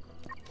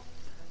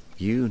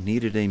 you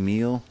needed a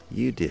meal.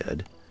 You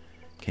did.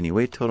 Can you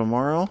wait till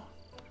tomorrow?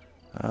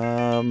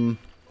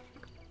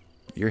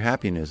 Your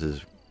happiness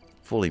is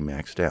fully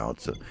maxed out.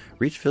 So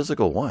reach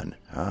physical 1.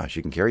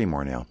 She can carry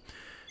more now.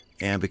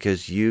 And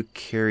because you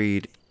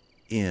carried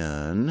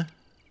in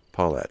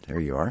Paulette, there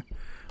you are,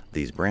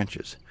 these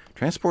branches.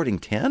 Transporting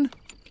 10?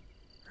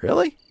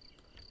 Really?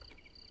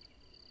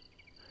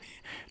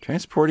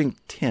 Transporting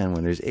 10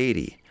 when there's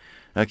 80.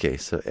 Okay,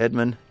 so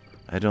Edmund,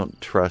 I don't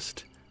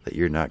trust that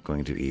you're not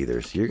going to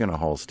either. So you're going to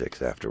haul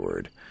sticks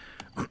afterward.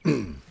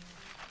 1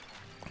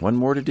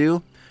 more to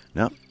do?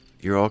 Nope,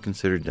 you're all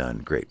considered done.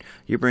 Great.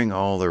 You bring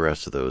all the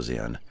rest of those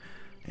in.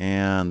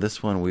 And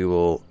this one we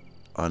will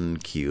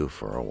unqueue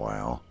for a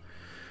while.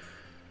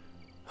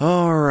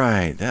 All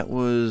right, that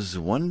was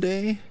 1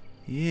 day?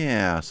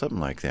 Yeah, something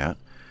like that.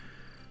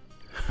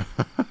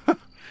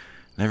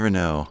 Never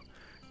know.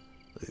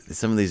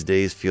 Some of these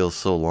days feel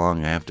so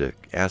long, I have to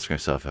ask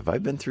myself, have I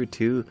been through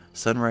 2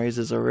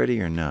 sunrises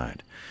already or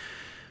not?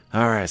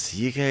 Alright, so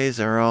you guys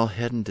are all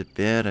heading to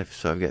bed.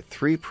 So I've got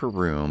 3 per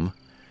room,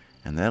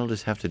 and that'll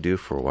just have to do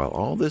for a while.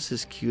 All this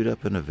is queued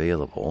up and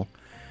available.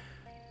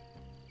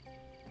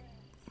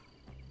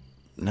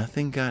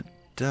 Nothing got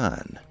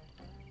done.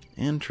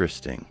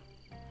 Interesting.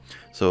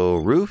 So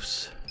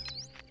roofs?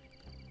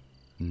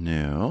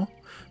 No.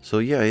 So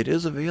yeah, it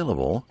is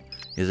available.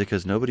 Is it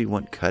because nobody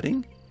went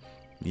cutting?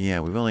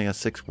 Yeah, we've only got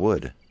 6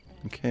 wood.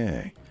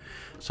 Okay.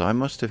 So I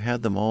must have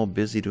had them all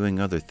busy doing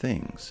other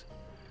things.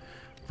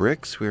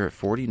 Bricks, we're at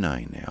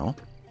 49 now.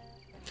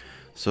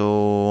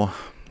 So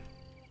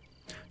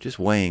just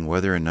weighing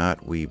whether or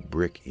not we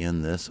brick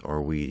in this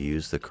or we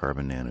use the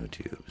carbon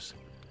nanotubes.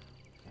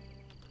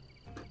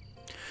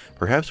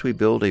 Perhaps we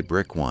build a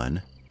brick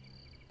one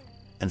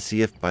and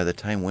see if by the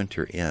time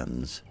winter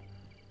ends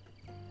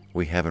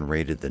we haven't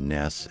raided the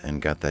nests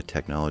and got that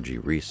technology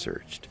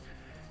researched.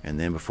 And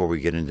then before we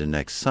get into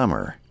next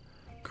summer,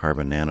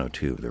 carbon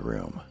nanotube the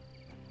room.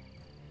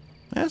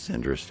 That's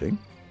interesting.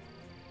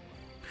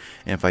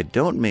 And if I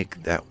don't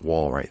make that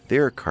wall right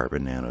there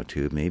carbon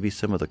nanotube, maybe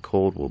some of the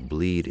cold will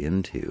bleed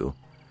into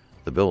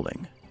the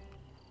building.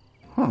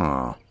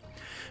 Huh.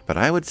 But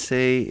I would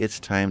say it's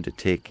time to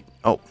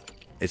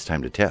it's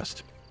time to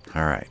test.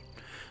 All right.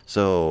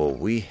 So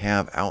we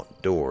have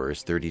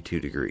outdoors 32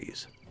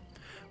 degrees.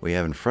 We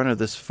have in front of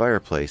this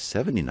fireplace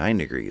 79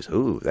 degrees.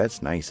 Ooh,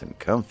 that's nice and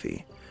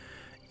comfy.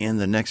 In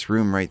the next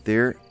room right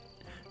there,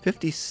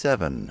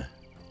 57.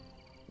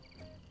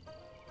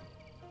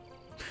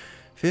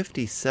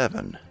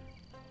 57.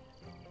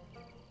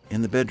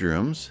 In the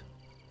bedrooms,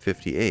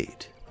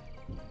 58.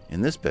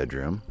 In this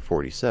bedroom,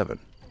 47.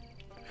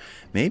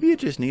 Maybe it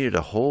just needed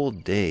a whole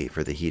day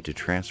for the heat to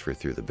transfer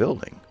through the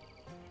building.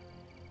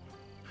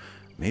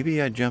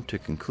 Maybe I jumped to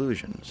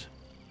conclusions.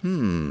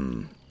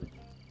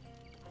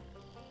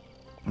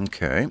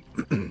 Okay.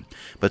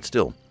 But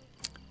still,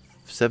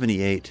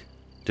 78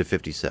 to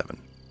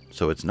 57.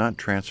 So it's not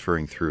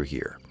transferring through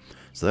here.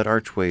 So that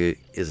archway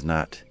is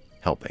not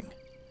helping.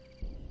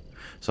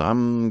 So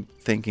I'm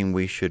thinking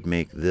we should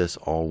make this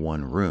all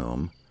one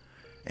room,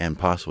 and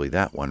possibly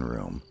that one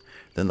room.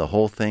 Then the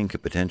whole thing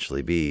could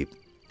potentially be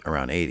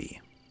around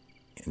 80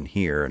 in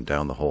here and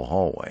down the whole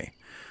hallway.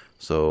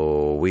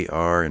 So we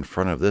are in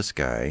front of this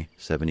guy,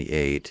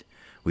 78.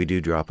 We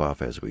do drop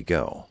off as we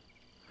go.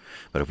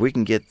 But if we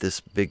can get this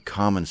big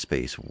common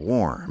space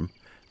warm,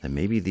 then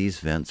maybe these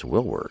vents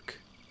will work.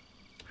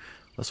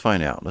 Let's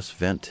find out. Let's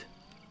vent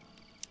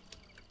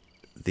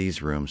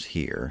these rooms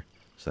here.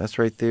 So that's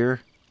right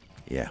there.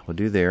 Yeah, we'll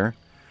do there.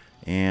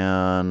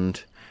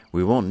 And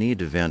we won't need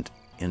to vent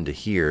into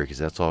here because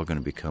that's all going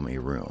to become a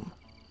room.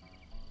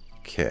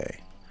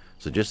 Okay.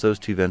 So just those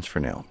two vents for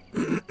now.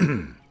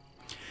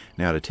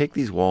 Now to take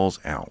these walls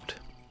out.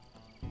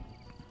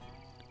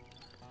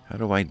 How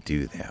do I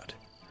do that?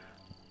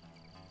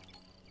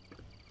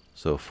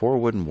 So 4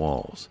 wooden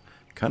walls.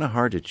 Kind of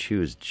hard to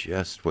choose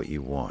just what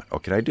you want. Oh,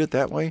 can I do it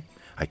that way?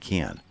 I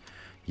can.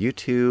 You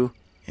two,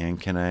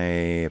 and can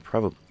I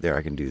probably... There,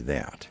 I can do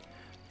that.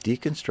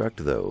 Deconstruct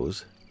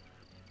those.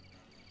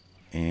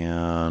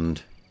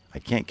 And I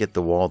can't get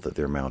the wall that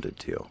they're mounted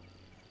to.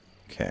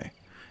 Okay.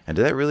 And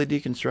did that really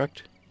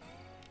deconstruct?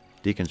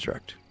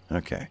 Deconstruct.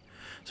 Okay.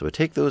 So we'll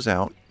take those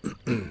out.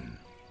 And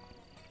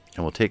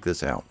we'll take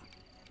this out.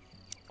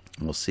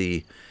 And we'll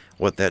see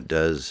what that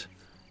does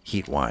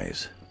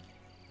heat-wise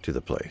to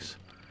the place.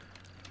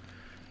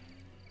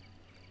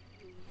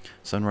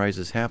 Sunrise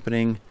is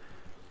happening.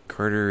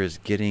 Carter is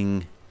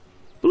getting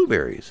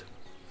blueberries.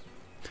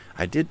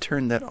 I did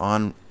turn that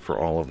on for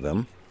all of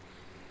them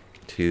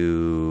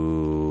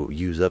to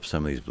use up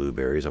some of these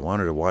blueberries. I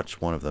wanted to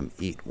watch one of them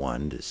eat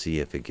one to see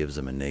if it gives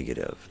them a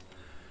negative.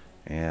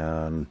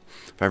 And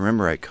if I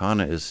remember right,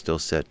 Kana is still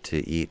set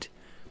to eat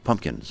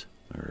pumpkins,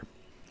 or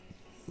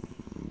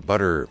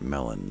butter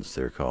melons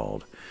they're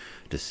called,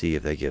 to see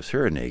if that gives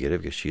her a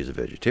negative because she's a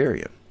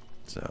vegetarian.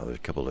 So there's a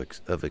couple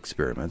of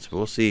experiments, but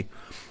we'll see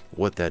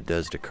what that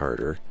does to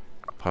Carter.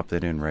 Pop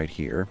that in right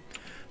here.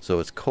 So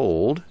it's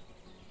cold.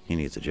 He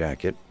needs a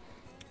jacket.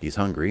 He's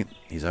hungry.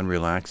 He's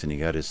unrelaxed, and he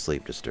got his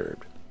sleep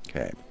disturbed.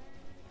 Okay.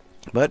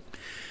 But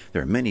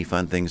there are many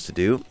fun things to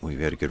do. We've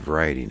had a good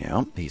variety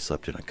now. He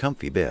slept in a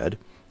comfy bed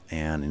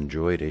and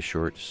enjoyed a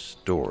short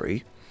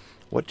story.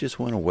 What just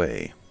went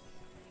away?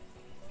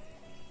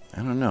 I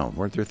don't know.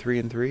 Weren't there 3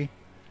 and 3?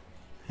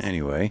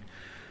 Anyway,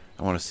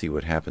 I want to see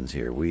what happens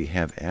here. We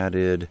have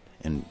added,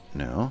 and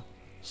no,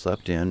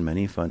 slept in,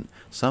 many fun,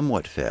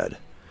 somewhat fed.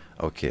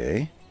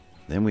 Okay.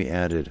 Then we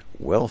added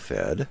well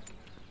fed.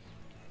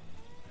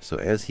 So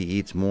as he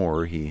eats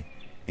more, he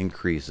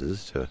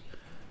increases to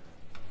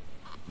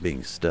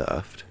being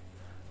stuffed.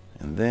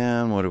 And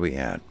then what do we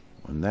add?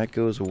 When that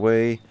goes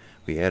away,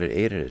 we added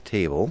 8 at a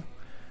table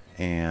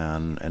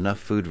and enough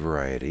food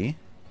variety.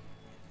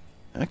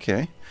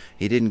 Okay.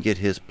 He didn't get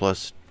his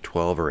plus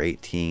 12 or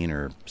 18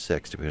 or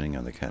 6 depending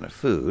on the kind of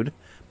food,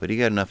 but he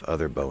got enough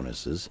other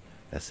bonuses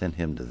that sent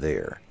him to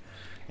there.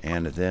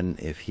 And then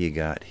if he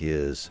got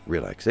his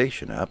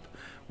relaxation up,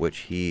 which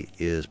he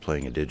is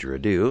playing a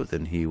didgeridoo,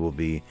 then he will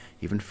be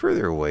even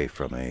further away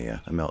from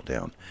a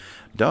meltdown.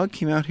 Dog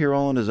came out here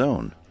all on his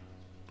own.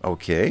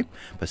 Okay,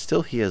 but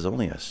still he has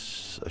only a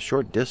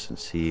short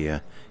distance he's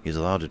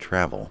allowed to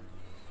travel.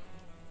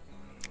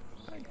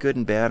 Good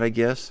and bad, I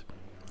guess.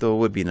 Though it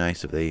would be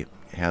nice if they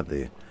had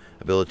the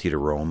ability to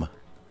roam.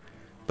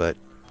 But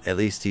at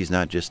least he's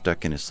not just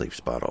stuck in his sleep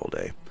spot all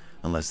day,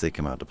 unless they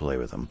come out to play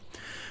with him.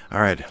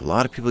 Alright, a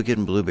lot of people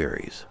getting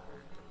blueberries.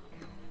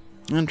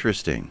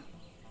 Interesting.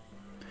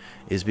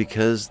 Is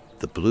because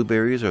the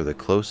blueberries are the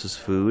closest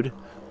food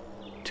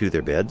to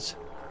their beds.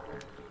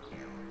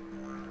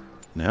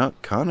 Now,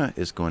 Kana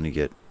is going to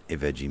get a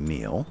veggie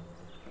meal.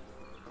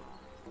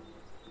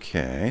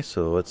 Okay,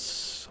 so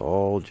it's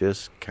all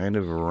just kind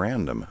of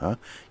random, huh?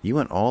 You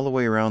went all the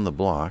way around the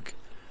block.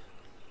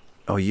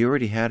 Oh, you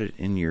already had it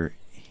in your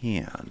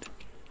hand.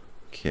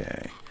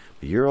 Okay.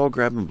 But you're all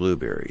grabbing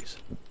blueberries.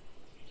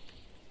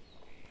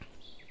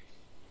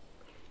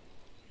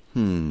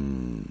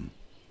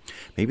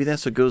 Maybe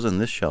that's what goes on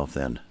this shelf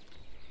then.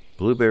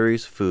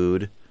 Blueberries,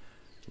 food,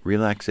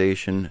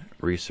 relaxation,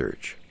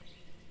 research.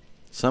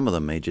 Some of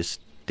them may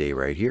just stay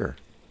right here.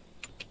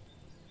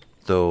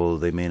 Though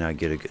they may not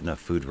get enough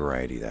food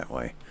variety that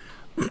way.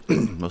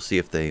 We'll see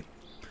if they...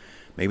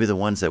 Maybe the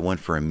ones that went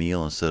for a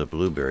meal instead of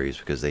blueberries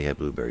because they had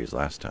blueberries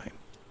last time.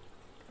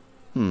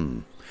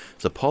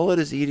 So Paulette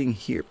is eating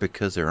here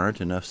because there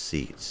aren't enough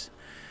seats.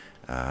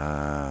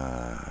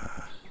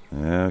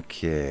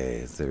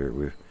 Okay.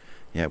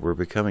 We're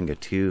becoming a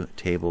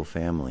 2-table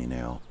family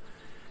now.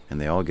 And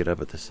they all get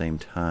up at the same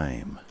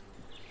time.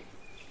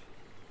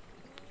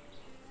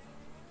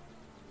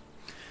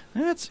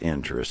 That's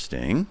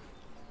interesting.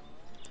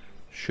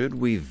 Should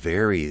we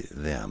vary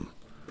them?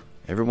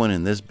 Everyone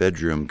in this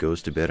bedroom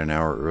goes to bed an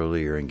hour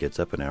earlier and gets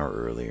up an hour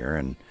earlier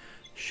and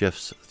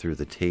shifts through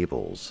the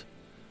tables.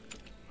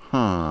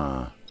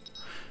 I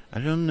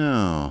don't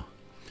know.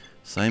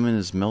 Simon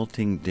is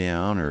melting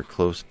down or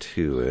close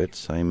to it.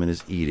 Simon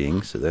is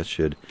eating, so that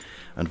should...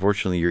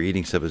 Unfortunately, your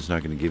eating stuff is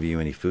not going to give you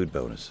any food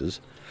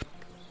bonuses.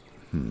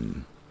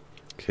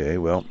 Okay,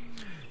 well,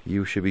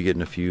 you should be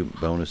getting a few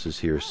bonuses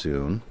here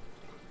soon.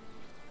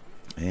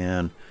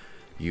 And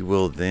you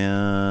will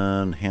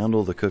then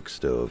handle the cook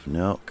stove.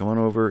 Now, come on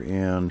over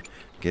and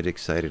get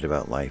excited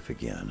about life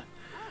again.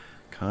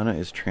 Kana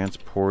is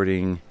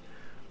transporting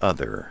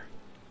other.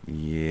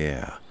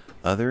 Yeah,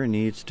 other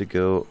needs to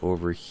go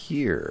over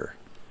here.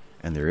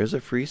 And there is a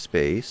free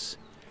space.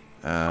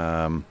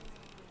 Other.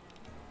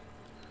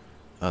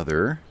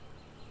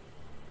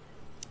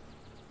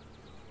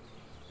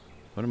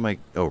 What am I...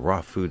 Oh,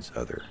 raw foods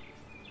other.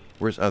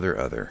 Where's other?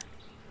 Other.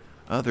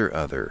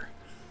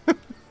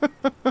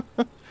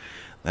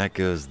 That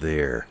goes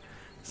there.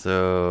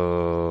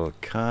 So,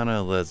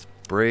 Kana, let's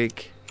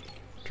break,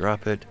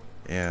 drop it,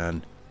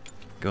 and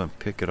go and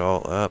pick it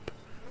all up.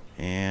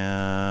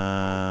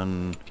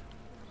 And...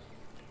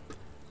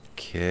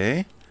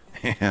 Okay.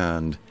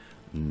 And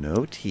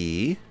no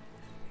tea.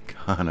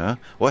 Kana.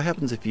 What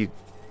happens if you...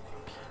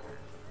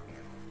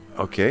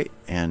 Okay,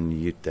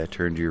 and that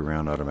turned you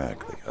around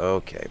automatically.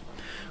 Okay.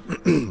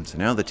 So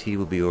now the tea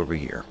will be over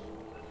here.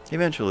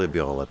 Eventually it'll be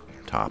all up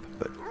top,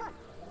 but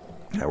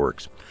that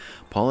works.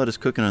 Paulette is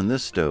cooking on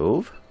this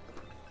stove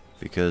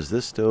because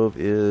this stove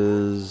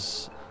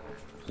is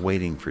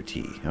waiting for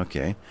tea.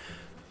 Okay.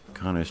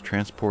 Kana is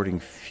transporting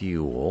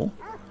fuel.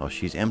 Oh,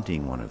 she's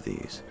emptying one of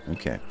these.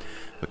 Okay.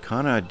 But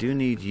Kana, I do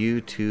need you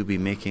to be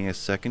making a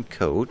second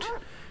coat.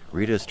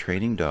 Rita's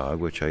training dog,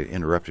 which I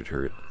interrupted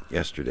her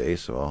yesterday,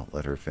 so I'll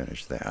let her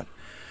finish that.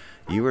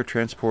 You are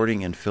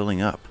transporting and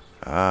filling up.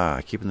 Ah,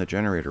 keeping the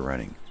generator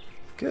running.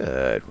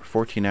 Good.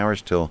 14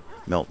 hours till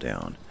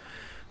meltdown.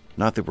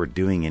 Not that we're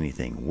doing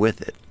anything with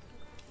it.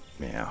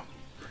 Yeah.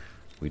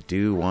 We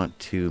do want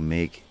to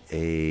make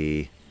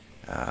a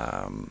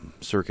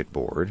circuit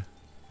board.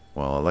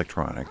 Well,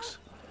 electronics.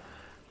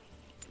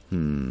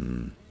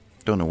 Don't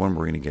know when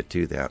we're going to get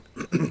to that.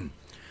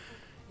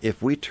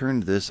 If we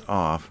turned this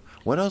off,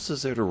 what else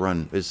is there to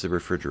run? Is the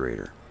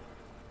refrigerator.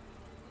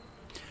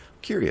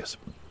 Curious.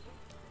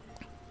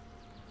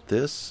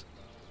 This...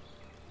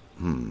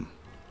 Can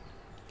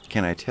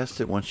I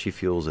test it once she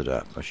fuels it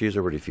up? Oh, she's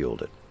already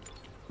fueled it.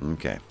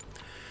 Okay.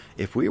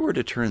 If we were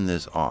to turn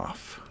this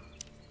off,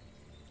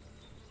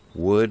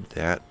 would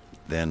that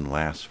then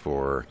last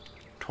for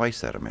twice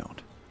that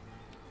amount?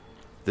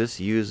 This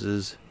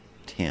uses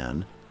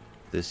 10.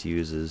 This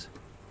uses...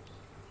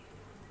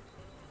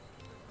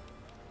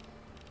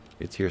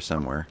 It's here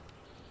somewhere.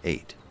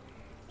 8.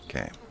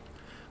 Okay.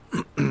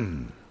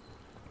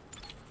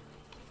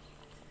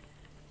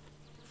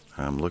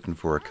 I'm looking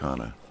for a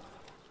Kana.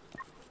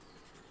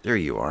 There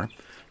you are.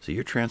 So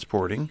you're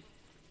transporting,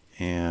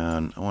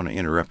 and I want to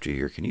interrupt you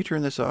here. Can you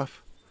turn this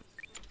off?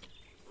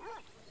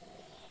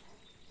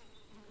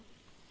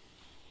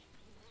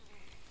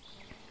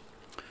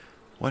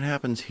 What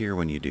happens here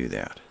when you do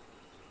that?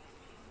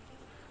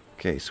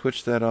 Okay,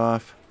 switch that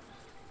off.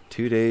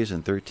 2 days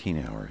and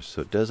 13 hours.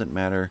 So it doesn't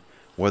matter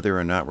whether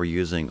or not we're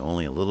using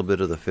only a little bit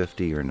of the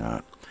 50 or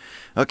not.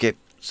 Okay,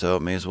 so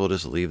may as well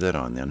just leave that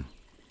on then.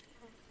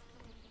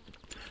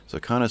 So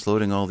Kana's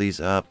loading all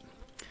these up.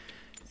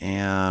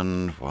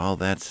 And while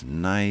that's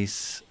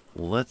nice,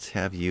 let's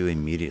have you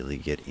immediately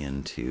get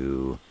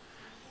into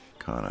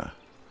Kana.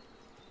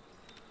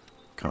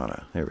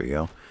 There we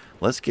go.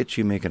 Let's get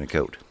you making a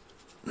coat.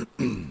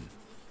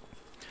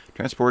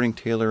 Transporting,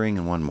 tailoring,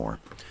 and one more.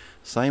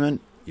 Simon,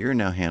 you're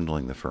now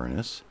handling the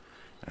furnace.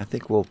 I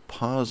think we'll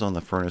pause on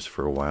the furnace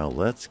for a while.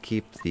 Let's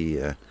keep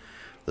the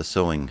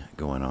sewing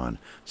going on.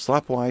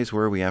 Slop-wise,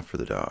 where are we at for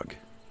the dog?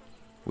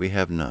 We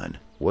have none.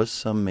 Was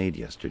some made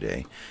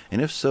yesterday?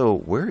 And if so,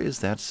 where is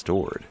that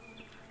stored?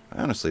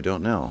 I honestly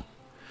don't know.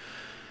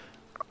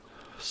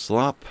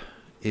 Slop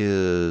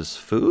is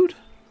food?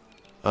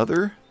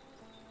 Other?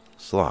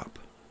 Slop.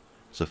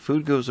 So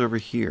food goes over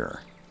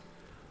here.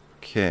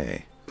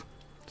 Okay.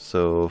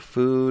 So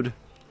food,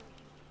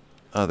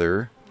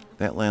 other,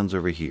 that lands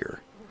over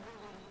here.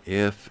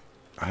 If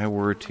I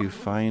were to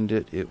find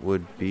it, it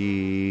would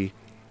be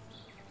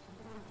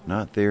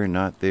not there,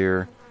 not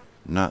there,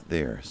 not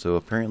there. So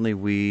apparently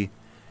we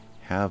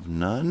have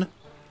none.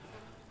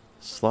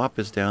 Slop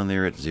is down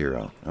there at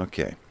 0.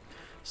 Okay.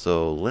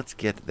 So let's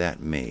get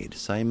that made.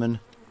 Simon,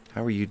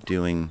 how are you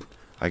doing?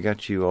 I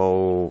got you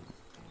all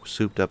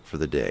souped up for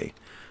the day.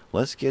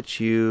 Let's get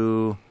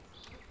you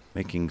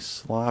making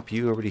slop.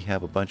 You already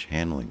have a bunch of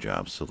handling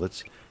jobs, so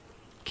let's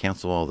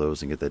cancel all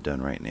those and get that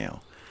done right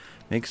now.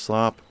 Make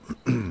slop.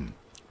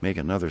 Make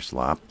another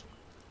slop.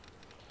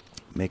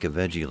 Make a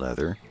veggie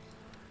leather.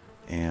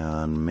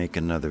 And make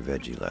another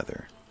veggie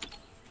leather.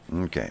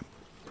 Okay.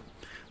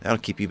 That'll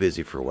keep you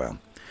busy for a while.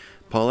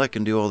 Paulette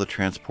can do all the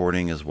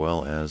transporting as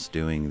well as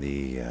doing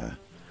the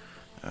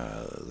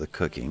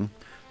cooking.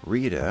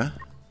 Rita,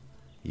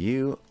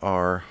 you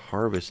are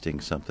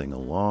harvesting something a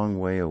long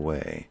way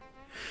away.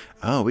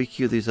 Oh, we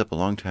queued these up a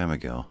long time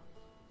ago.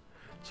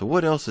 So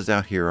what else is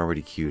out here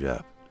already queued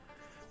up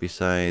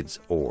besides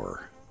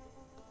ore?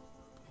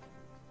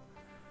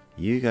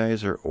 You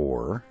guys are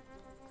ore.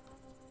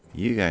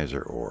 You guys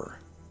are ore.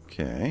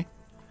 Okay.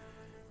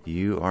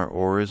 You are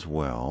ore as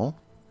well.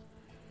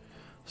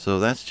 So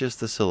that's just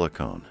the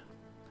silicone.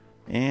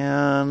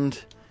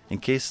 And in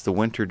case the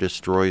winter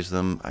destroys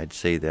them, I'd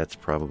say that's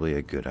probably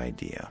a good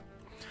idea.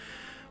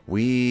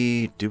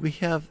 Do we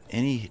have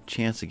any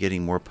chance of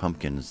getting more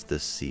pumpkins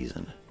this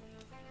season?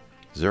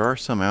 There are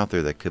some out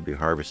there that could be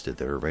harvested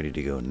that are ready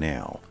to go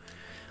now.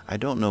 I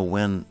don't know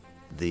when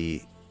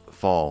the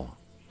fall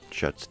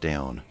shuts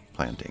down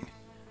planting,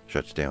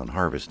 shuts down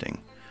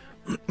harvesting.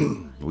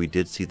 We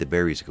did see the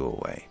berries go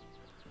away.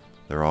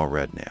 They're all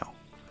red now.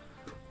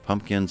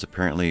 Pumpkins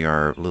apparently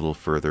are a little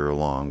further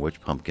along,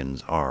 which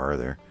pumpkins are.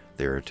 They're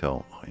there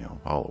till,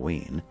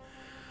 Halloween.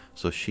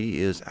 So she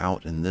is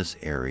out in this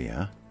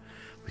area.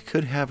 We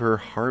could have her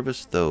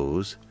harvest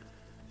those,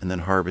 and then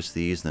harvest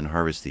these, and then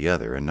harvest the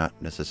other, and not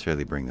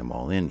necessarily bring them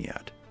all in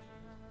yet.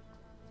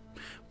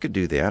 We could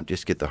do that,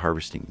 just get the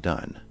harvesting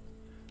done.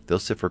 They'll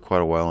sit for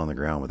quite a while on the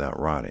ground without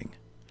rotting.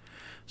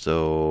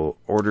 So,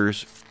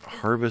 orders,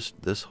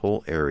 harvest this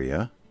whole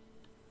area,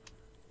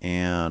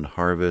 and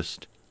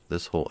harvest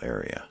this whole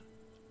area.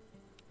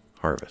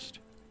 Harvest.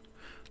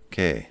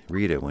 Okay,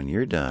 Rita, when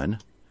you're done,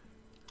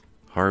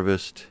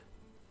 harvest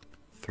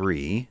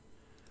 3,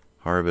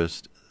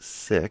 harvest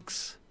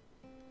 6,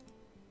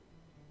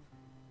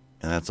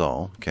 and that's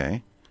all,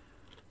 okay,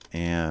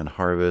 and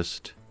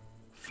harvest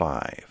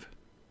 5.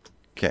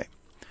 Okay,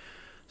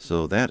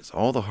 so that's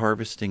all the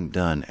harvesting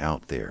done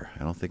out there.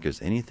 I don't think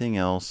there's anything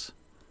else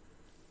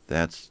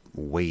that's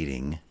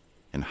waiting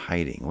and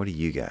hiding. What are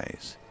you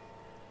guys?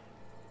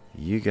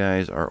 You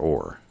guys are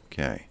ore,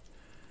 okay.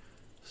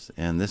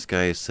 And this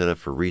guy is set up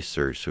for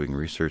research, so we can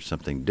research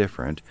something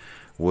different,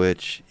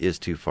 which is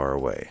too far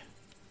away.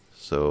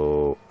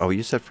 So, oh,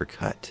 you set for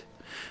cut.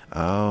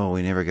 Oh,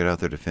 we never got out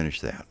there to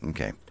finish that.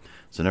 Okay.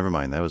 So never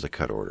mind, that was a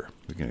cut order.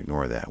 We can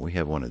ignore that. We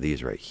have one of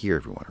these right here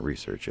if we want to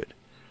research it.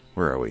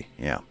 Where are we?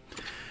 Yeah.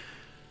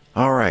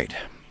 All right.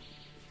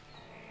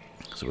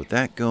 So with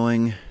that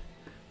going,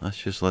 let's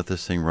just let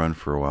this thing run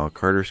for a while.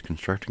 Carter's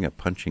constructing a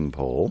punching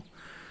pole.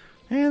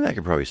 And that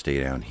could probably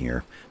stay down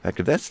here. In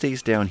fact, if that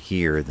stays down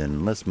here,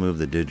 then let's move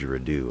the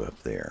didgeridoo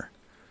up there.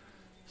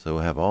 So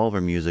we'll have all of our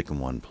music in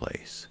one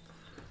place.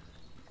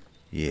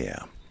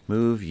 Yeah.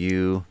 Move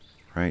you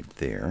right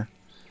there.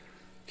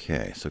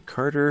 Okay, so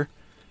Carter,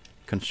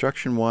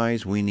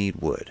 construction-wise, we need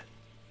wood.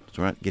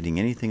 So we're not getting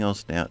anything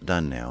else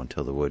done now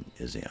until the wood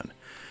is in.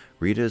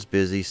 Rita is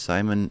busy.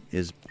 Simon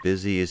is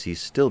busy. Is he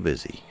still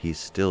busy? He's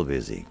still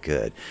busy.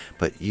 Good.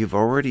 But you've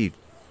already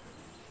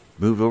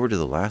moved over to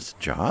the last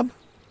job?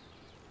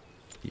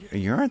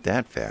 You aren't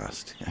that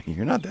fast.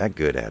 You're not that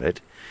good at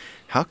it.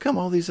 How come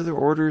all these other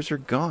orders are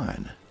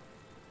gone?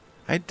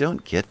 I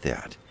don't get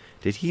that.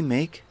 Did he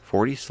make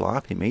 40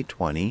 slop? He made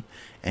 20,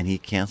 and he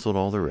canceled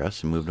all the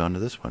rest and moved on to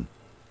this one.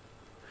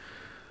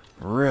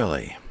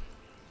 Really?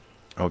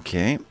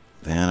 Okay.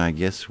 Then I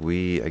guess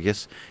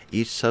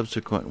each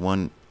subsequent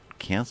one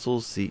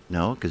cancels the...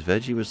 No, because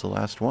veggie was the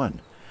last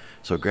one.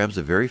 So it grabs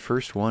the very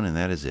first one, and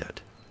that is it.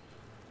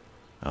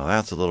 Oh,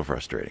 that's a little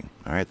frustrating.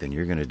 All right, then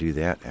you're going to do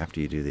that after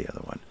you do the other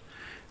one.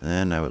 And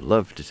then I would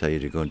love to tell you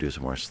to go and do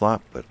some more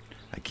slop, but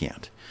I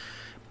can't.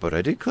 But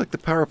I did collect the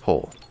power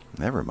pole.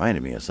 That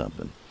reminded me of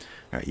something.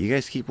 All right, you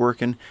guys keep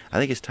working. I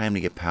think it's time to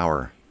get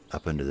power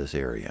up into this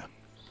area.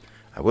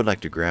 I would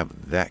like to grab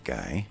that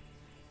guy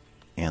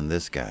and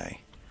this guy.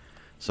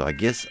 So I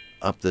guess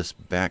up this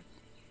back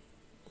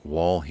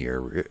wall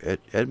here,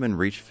 Edmund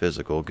reached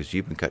physical because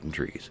you've been cutting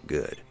trees.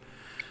 Good.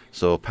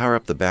 So power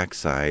up the back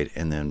side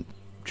and then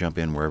jump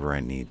in wherever I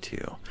need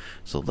to.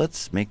 So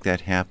let's make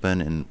that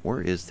happen. And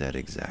where is that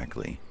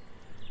exactly?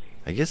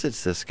 I guess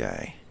it's this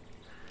guy.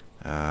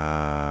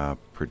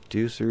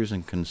 Producers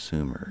and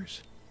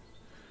consumers.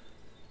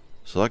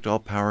 Select all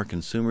power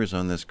consumers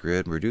on this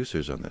grid,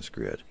 reducers on this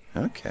grid.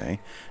 Okay.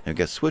 And we've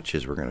got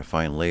switches we're going to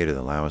find later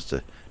that allow us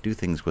to do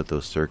things with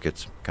those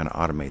circuits, kind of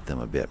automate them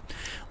a bit.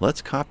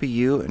 Let's copy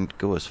you and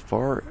go as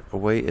far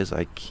away as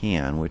I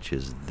can, which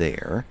is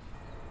there.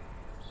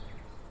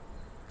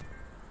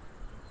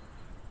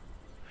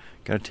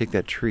 Got to take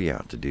that tree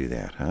out to do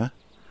that, huh?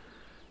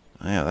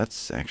 Yeah,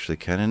 that's actually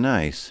kind of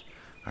nice.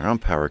 Our own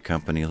power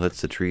company lets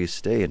the trees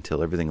stay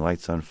until everything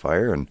lights on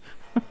fire and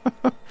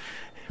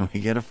we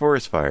get a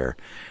forest fire.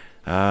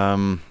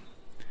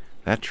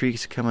 That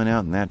tree's coming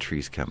out and that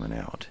tree's coming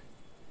out.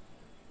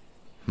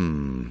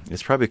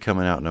 It's probably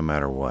coming out no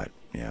matter what.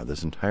 Yeah,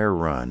 this entire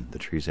run, the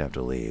trees have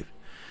to leave.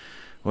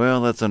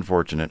 Well, that's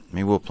unfortunate.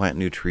 Maybe we'll plant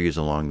new trees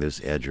along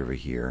this edge over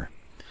here.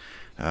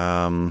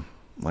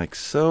 Like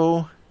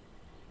so.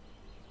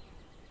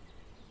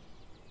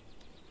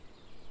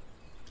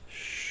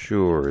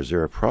 Sure. Is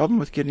there a problem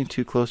with getting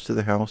too close to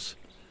the house?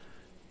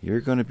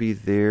 You're going to be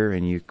there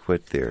and you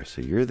quit there.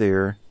 So you're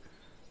there.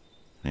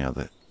 Now,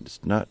 it's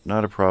not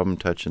a problem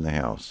touching the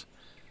house.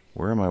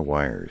 Where are my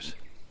wires?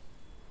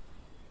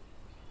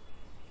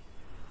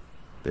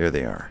 There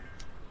they are.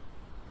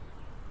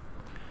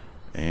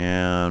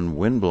 And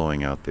wind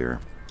blowing out there.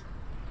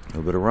 A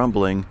little bit of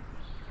rumbling.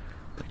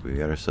 I think we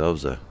got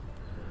ourselves a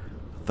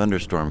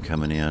thunderstorm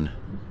coming in.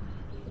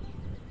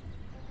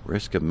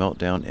 Risk of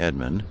meltdown,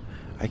 Edmund.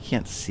 I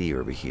can't see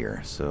over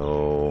here,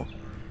 so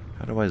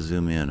how do I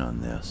zoom in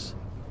on this?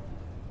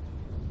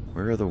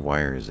 Where are the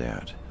wires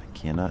at? I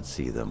cannot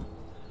see them.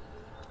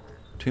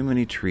 Too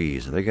many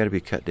trees. They got to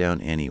be cut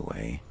down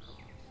anyway.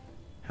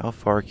 How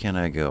far can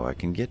I go? I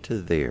can get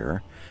to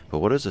there, but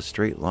what is a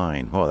straight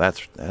line? Oh,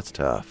 that's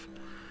tough.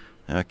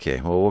 Okay,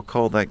 well, we'll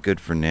call that good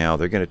for now.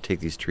 They're going to take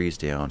these trees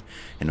down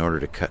in order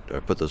to cut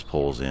or put those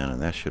poles in,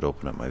 and that should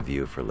open up my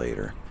view for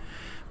later.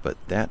 But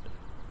that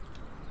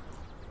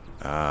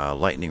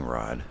lightning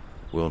rod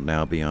will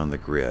now be on the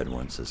grid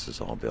once this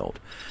is all built.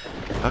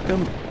 How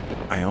come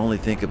I only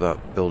think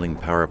about building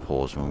power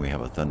poles when we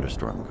have a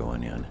thunderstorm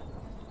going in?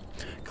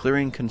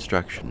 Clearing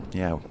construction.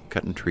 Yeah,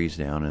 cutting trees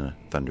down in a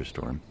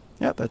thunderstorm.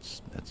 Yeah,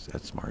 that's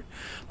smart.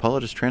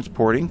 Pilot is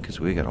transporting because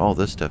we got all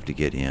this stuff to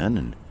get in.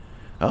 And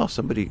oh,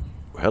 somebody,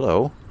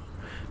 hello.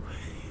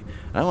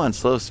 I'm on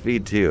slow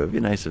speed too. It'd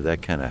be nice if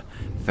that kind of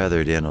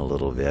feathered in a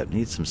little bit.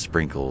 Need some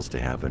sprinkles to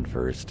happen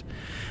first.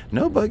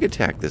 No bug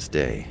attack this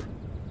day.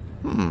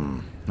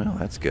 Well,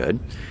 that's good.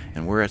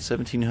 And we're at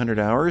 1700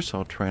 hours, so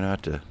I'll try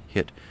not to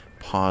hit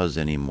pause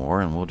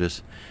anymore, and we'll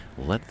just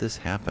let this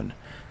happen.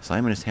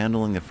 Simon is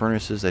handling the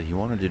furnaces that he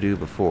wanted to do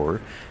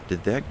before.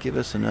 Did that give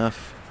us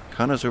enough?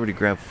 Kana's already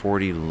grabbed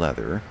 40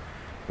 leather.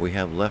 We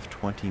have left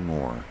 20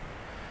 more.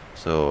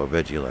 So,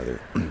 veggie leather.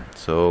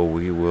 So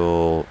we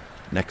will,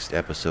 next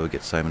episode,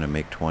 get Simon to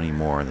make 20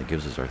 more, and that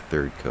gives us our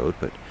third coat.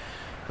 But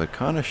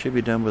Kana should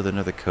be done with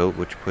another coat,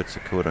 which puts a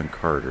coat on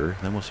Carter.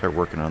 Then we'll start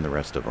working on the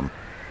rest of them.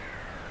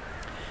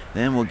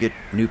 Then we'll get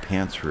new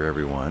pants for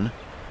everyone,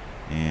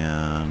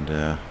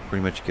 and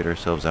pretty much get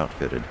ourselves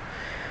outfitted.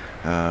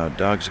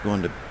 Dog's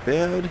going to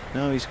bed.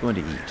 No, he's going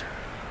to eat.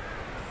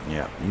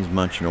 Yeah, he's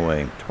munching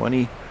away.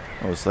 20.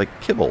 Oh, it's like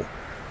kibble.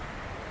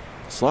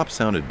 Slop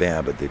sounded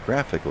bad, but the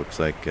graphic looks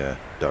like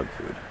dog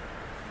food.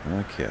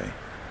 Okay.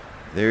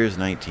 There's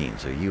 19,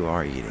 so you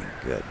are eating.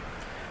 Good.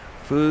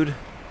 Food,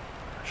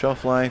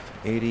 shelf life,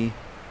 80,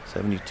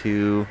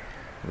 72.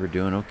 We're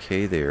doing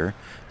okay there.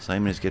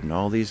 Simon is getting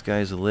all these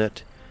guys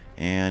lit,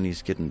 and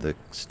he's getting the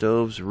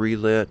stoves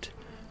relit,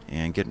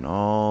 and getting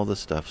all the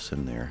stuffs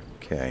in there.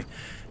 Okay.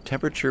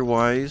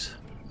 Temperature-wise,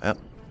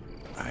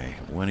 I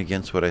went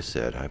against what I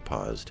said. I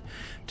paused.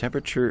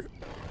 Temperature,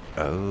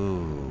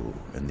 oh,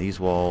 and these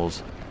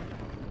walls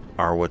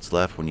are what's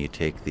left when you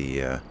take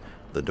the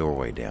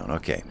doorway down.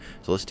 Okay,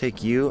 so let's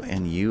take you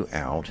and you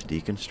out,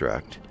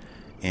 deconstruct,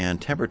 and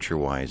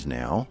temperature-wise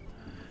now,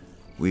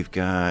 we've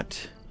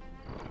got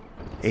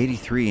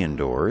 83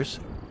 indoors,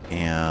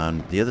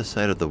 and the other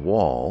side of the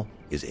wall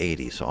is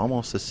 80, so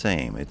almost the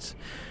same. It's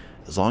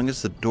as long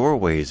as the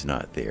doorway is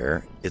not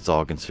there, it's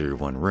all considered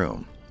one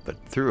room. But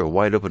through a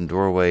wide open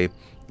doorway,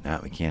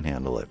 we can't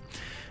handle it.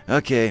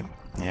 Okay,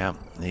 yeah,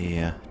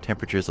 the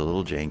temperature's a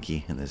little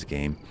janky in this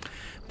game,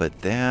 but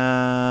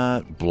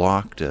that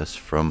blocked us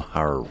from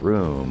our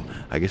room.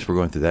 I guess we're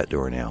going through that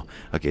door now.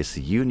 Okay,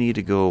 so you need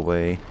to go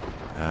away,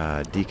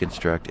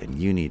 deconstruct, and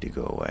you need to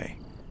go away.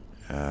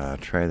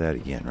 Try that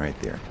again right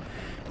there.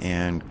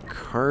 And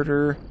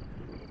Carter,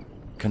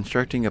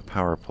 constructing a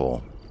power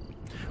pole.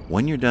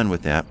 When you're done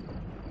with that,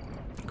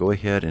 go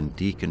ahead and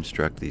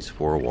deconstruct these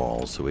 4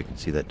 walls so we can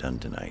see that done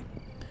tonight.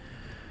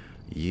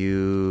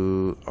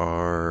 You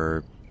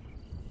are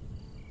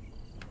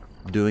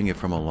doing it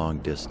from a long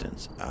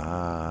distance.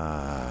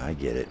 I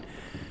get it.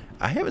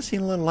 I haven't seen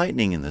a lot of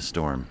lightning in this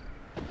storm.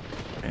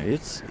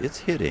 It's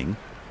hitting.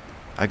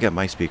 I got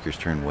my speakers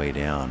turned way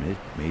down. It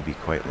may be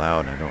quite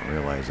loud and I don't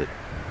realize it.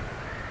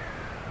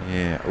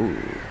 Yeah, ooh,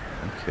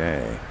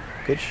 okay.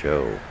 Good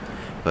show.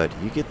 But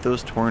you get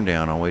those torn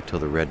down. I'll wait till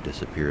the red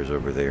disappears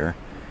over there.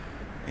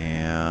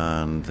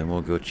 And then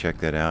we'll go check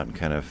that out and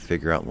kind of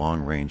figure out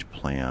long-range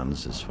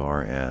plans as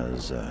far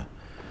as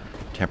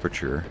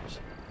temperatures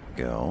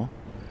go.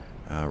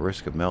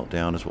 Risk of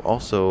meltdown is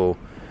also,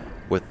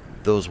 with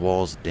those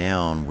walls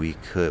down, we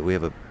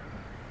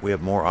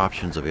have more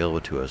options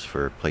available to us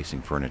for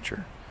placing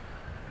furniture.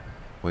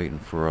 Waiting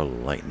for a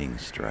lightning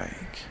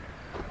strike.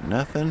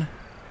 Nothing?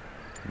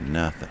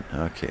 Nothing.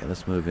 Okay,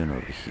 let's move in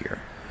over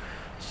here.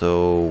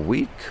 So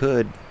we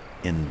could,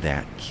 in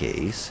that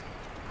case,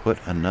 put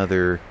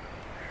another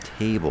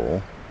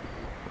table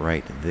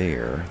right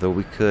there, though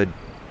we could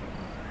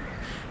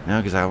now,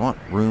 because I want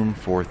room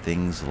for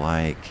things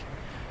like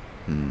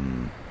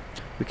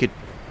we could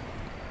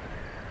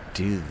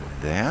do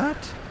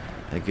that.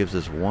 That gives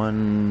us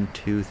 1,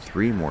 2,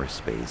 3 more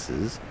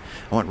spaces.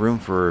 I want room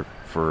for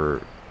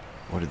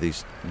what are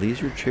these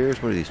leisure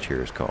chairs? What are these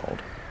chairs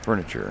called?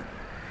 Furniture.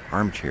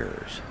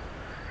 Armchairs.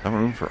 I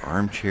want room for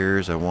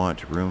armchairs. I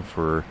want room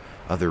for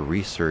other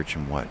research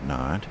and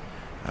whatnot.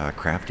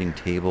 Crafting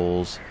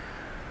tables.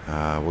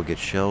 We'll get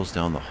shelves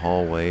down the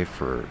hallway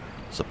for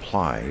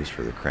supplies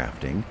for the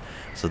crafting.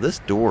 So this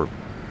door,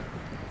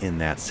 in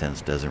that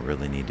sense, doesn't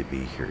really need to be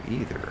here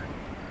either,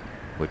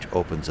 which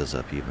opens us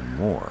up even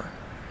more.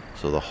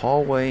 So the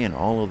hallway and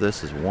all of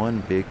this is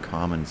one big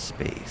common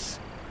space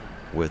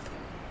with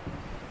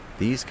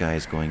these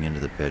guys going into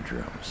the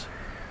bedrooms.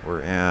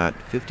 We're at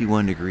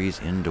 51 degrees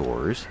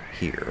indoors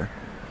here,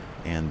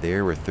 and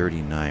there we're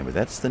 39, but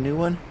that's the new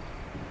one.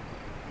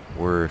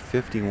 We're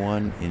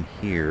 51 in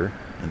here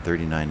and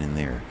 39 in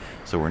there.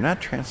 So we're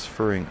not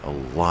transferring a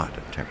lot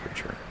of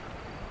temperature.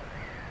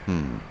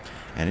 And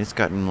it's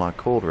gotten a lot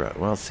colder out.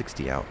 Well,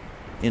 60 out.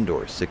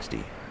 Indoors,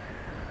 60.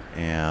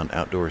 And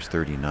outdoors,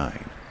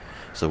 39.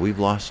 So we've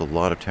lost a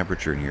lot of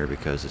temperature in here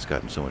because it's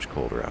gotten so much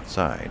colder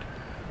outside.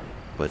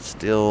 But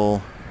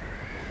still,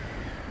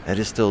 that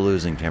is still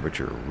losing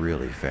temperature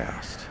really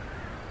fast.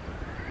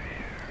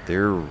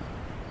 They're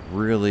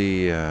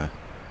really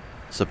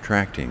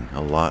subtracting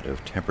a lot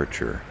of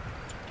temperature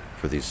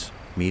for these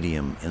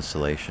medium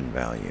insulation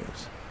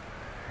values.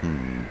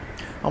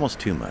 Almost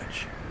too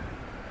much.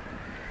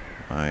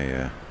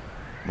 My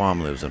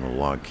mom lives in a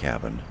log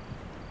cabin,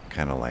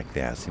 kind of like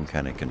that, same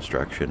kind of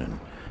construction, and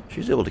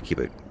she's able to keep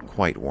it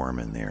quite warm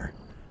in there.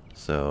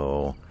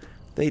 So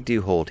they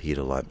do hold heat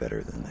a lot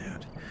better than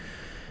that.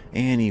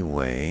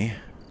 Anyway,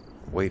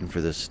 waiting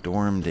for this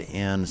storm to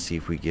end, see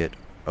if we get,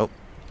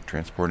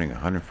 transporting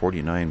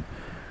 149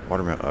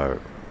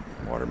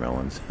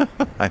 watermelons.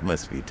 I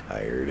must be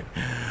tired.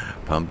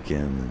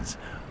 Pumpkins,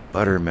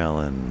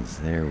 buttermelons,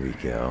 there we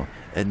go.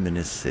 Edmund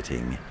is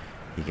sitting.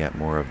 He got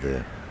more of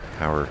the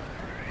power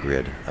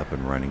grid up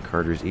and running.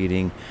 Carter's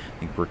eating. I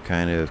think we're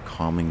kind of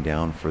calming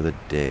down for the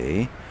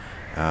day.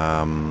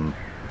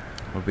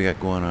 What we got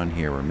going on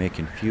here? We're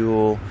making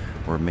fuel,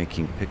 we're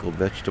making pickled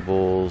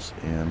vegetables,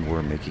 and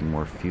we're making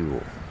more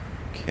fuel.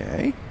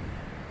 Okay.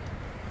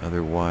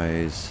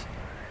 Otherwise,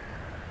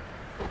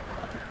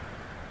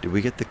 did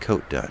we get the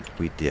coat done?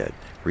 We did.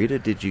 Rita,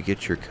 did you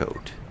get your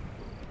coat?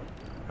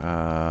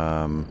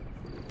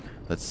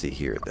 Let's see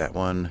here. That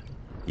one,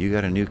 you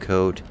got a new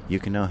coat. You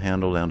can now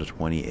handle down to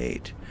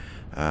 28.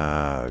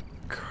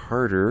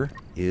 Carter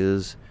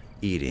is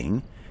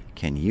eating.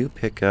 Can you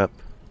pick up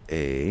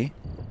and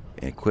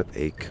equip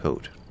a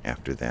coat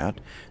after that?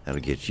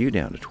 That'll get you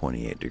down to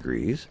 28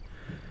 degrees.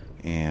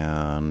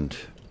 And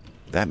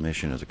that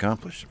mission is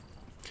accomplished.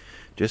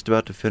 Just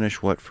about to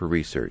finish what for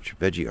research?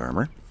 Veggie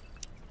armor.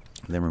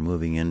 Then we're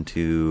moving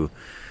into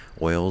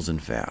oils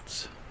and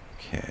fats.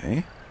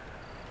 Okay.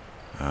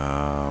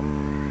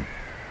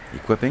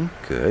 Equipping,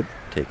 good.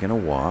 Taking a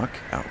walk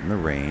out in the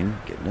rain,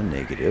 getting a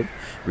negative.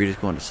 Rita's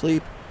going to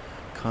sleep.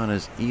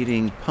 Kana's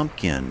eating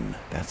pumpkin.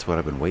 That's what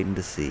I've been waiting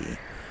to see.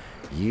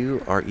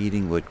 You are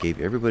eating what gave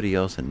everybody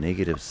else a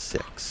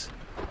 -6.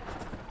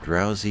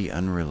 Drowsy,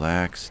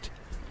 unrelaxed.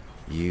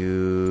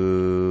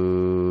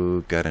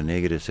 You got a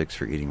 -6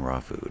 for eating raw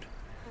food.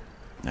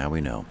 Now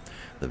we know.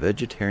 The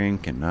vegetarian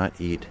cannot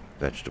eat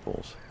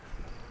vegetables.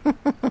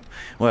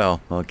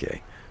 Well,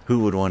 okay. Who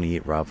would want to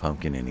eat raw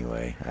pumpkin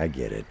anyway? I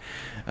get it.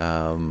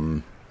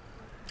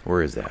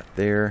 Where is that?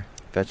 There.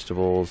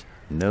 Vegetables.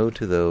 No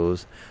to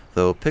those.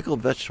 Though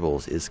pickled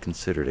vegetables is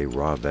considered a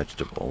raw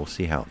vegetable. We'll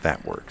see how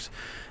that works.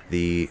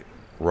 The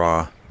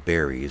raw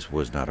berries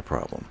was not a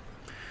problem.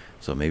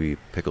 So maybe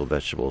pickled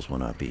vegetables will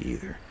not be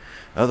either.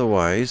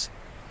 Otherwise,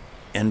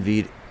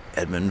 envied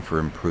Edmund for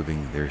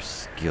improving their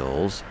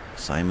skills.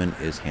 Simon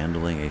is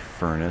handling a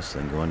furnace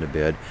and going to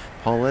bed.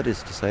 Paulette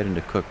is deciding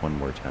to cook one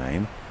more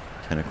time.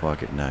 10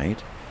 o'clock at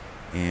night.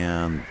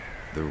 And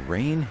the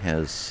rain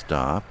has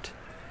stopped,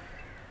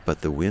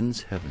 but the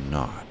winds have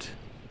not.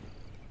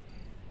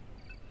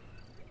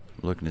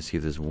 Looking to see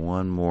if there's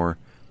one more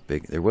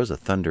big... There was a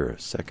thunder a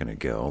second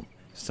ago.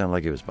 It sounded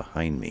like it was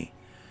behind me.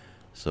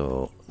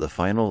 So the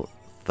final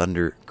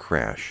thunder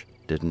crash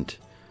didn't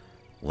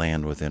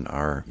land within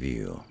our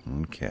view.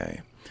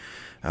 Okay.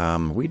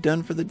 We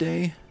done for the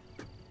day?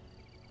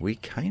 We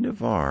kind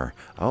of are.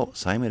 Oh,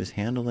 Simon is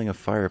handling a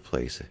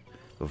fireplace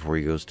before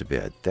he goes to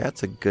bed.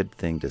 That's a good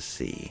thing to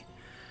see.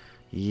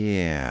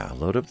 Yeah,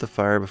 load up the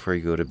fire before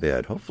you go to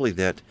bed. Hopefully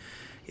that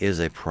is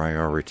a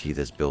priority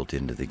that's built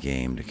into the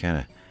game to kind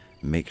of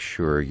make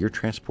sure you're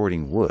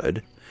transporting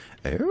wood.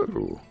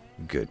 Oh,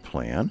 good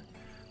plan.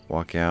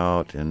 Walk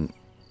out and...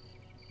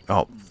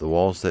 Oh, the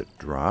walls that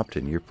dropped,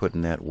 and you're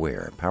putting that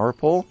where? Power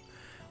pole?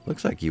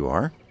 Looks like you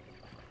are.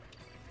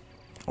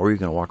 Or you're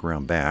going to walk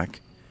around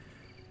back.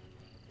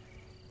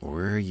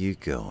 Where are you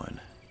going?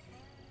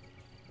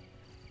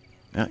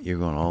 No, you're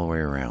going all the way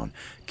around.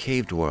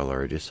 Cave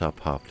dweller, I just saw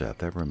popped up.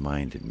 That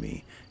reminded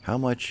me. How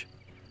much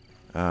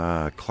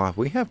cloth?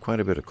 We have quite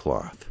a bit of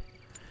cloth.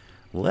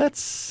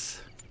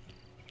 Let's...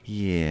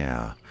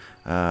 Yeah.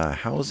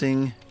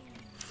 Housing,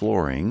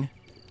 flooring,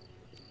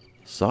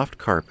 soft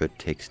carpet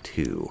takes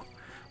 2.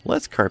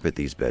 Let's carpet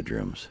these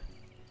bedrooms.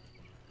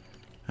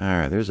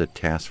 Alright, there's a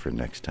task for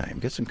next time.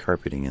 Get some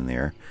carpeting in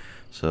there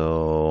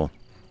so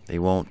they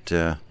won't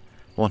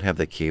have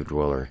that cave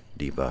dweller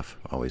debuff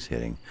always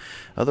hitting.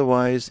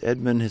 Otherwise,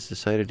 Edmund has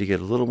decided to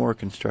get a little more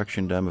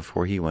construction done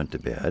before he went to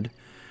bed.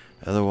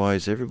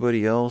 Otherwise,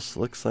 everybody else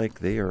looks like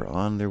they are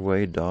on their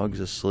way. Dog's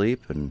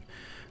asleep, and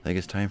I think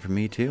it's time for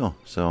me too.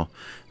 So,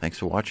 thanks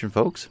for watching,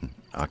 folks.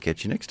 I'll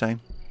catch you next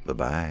time.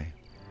 Bye-bye.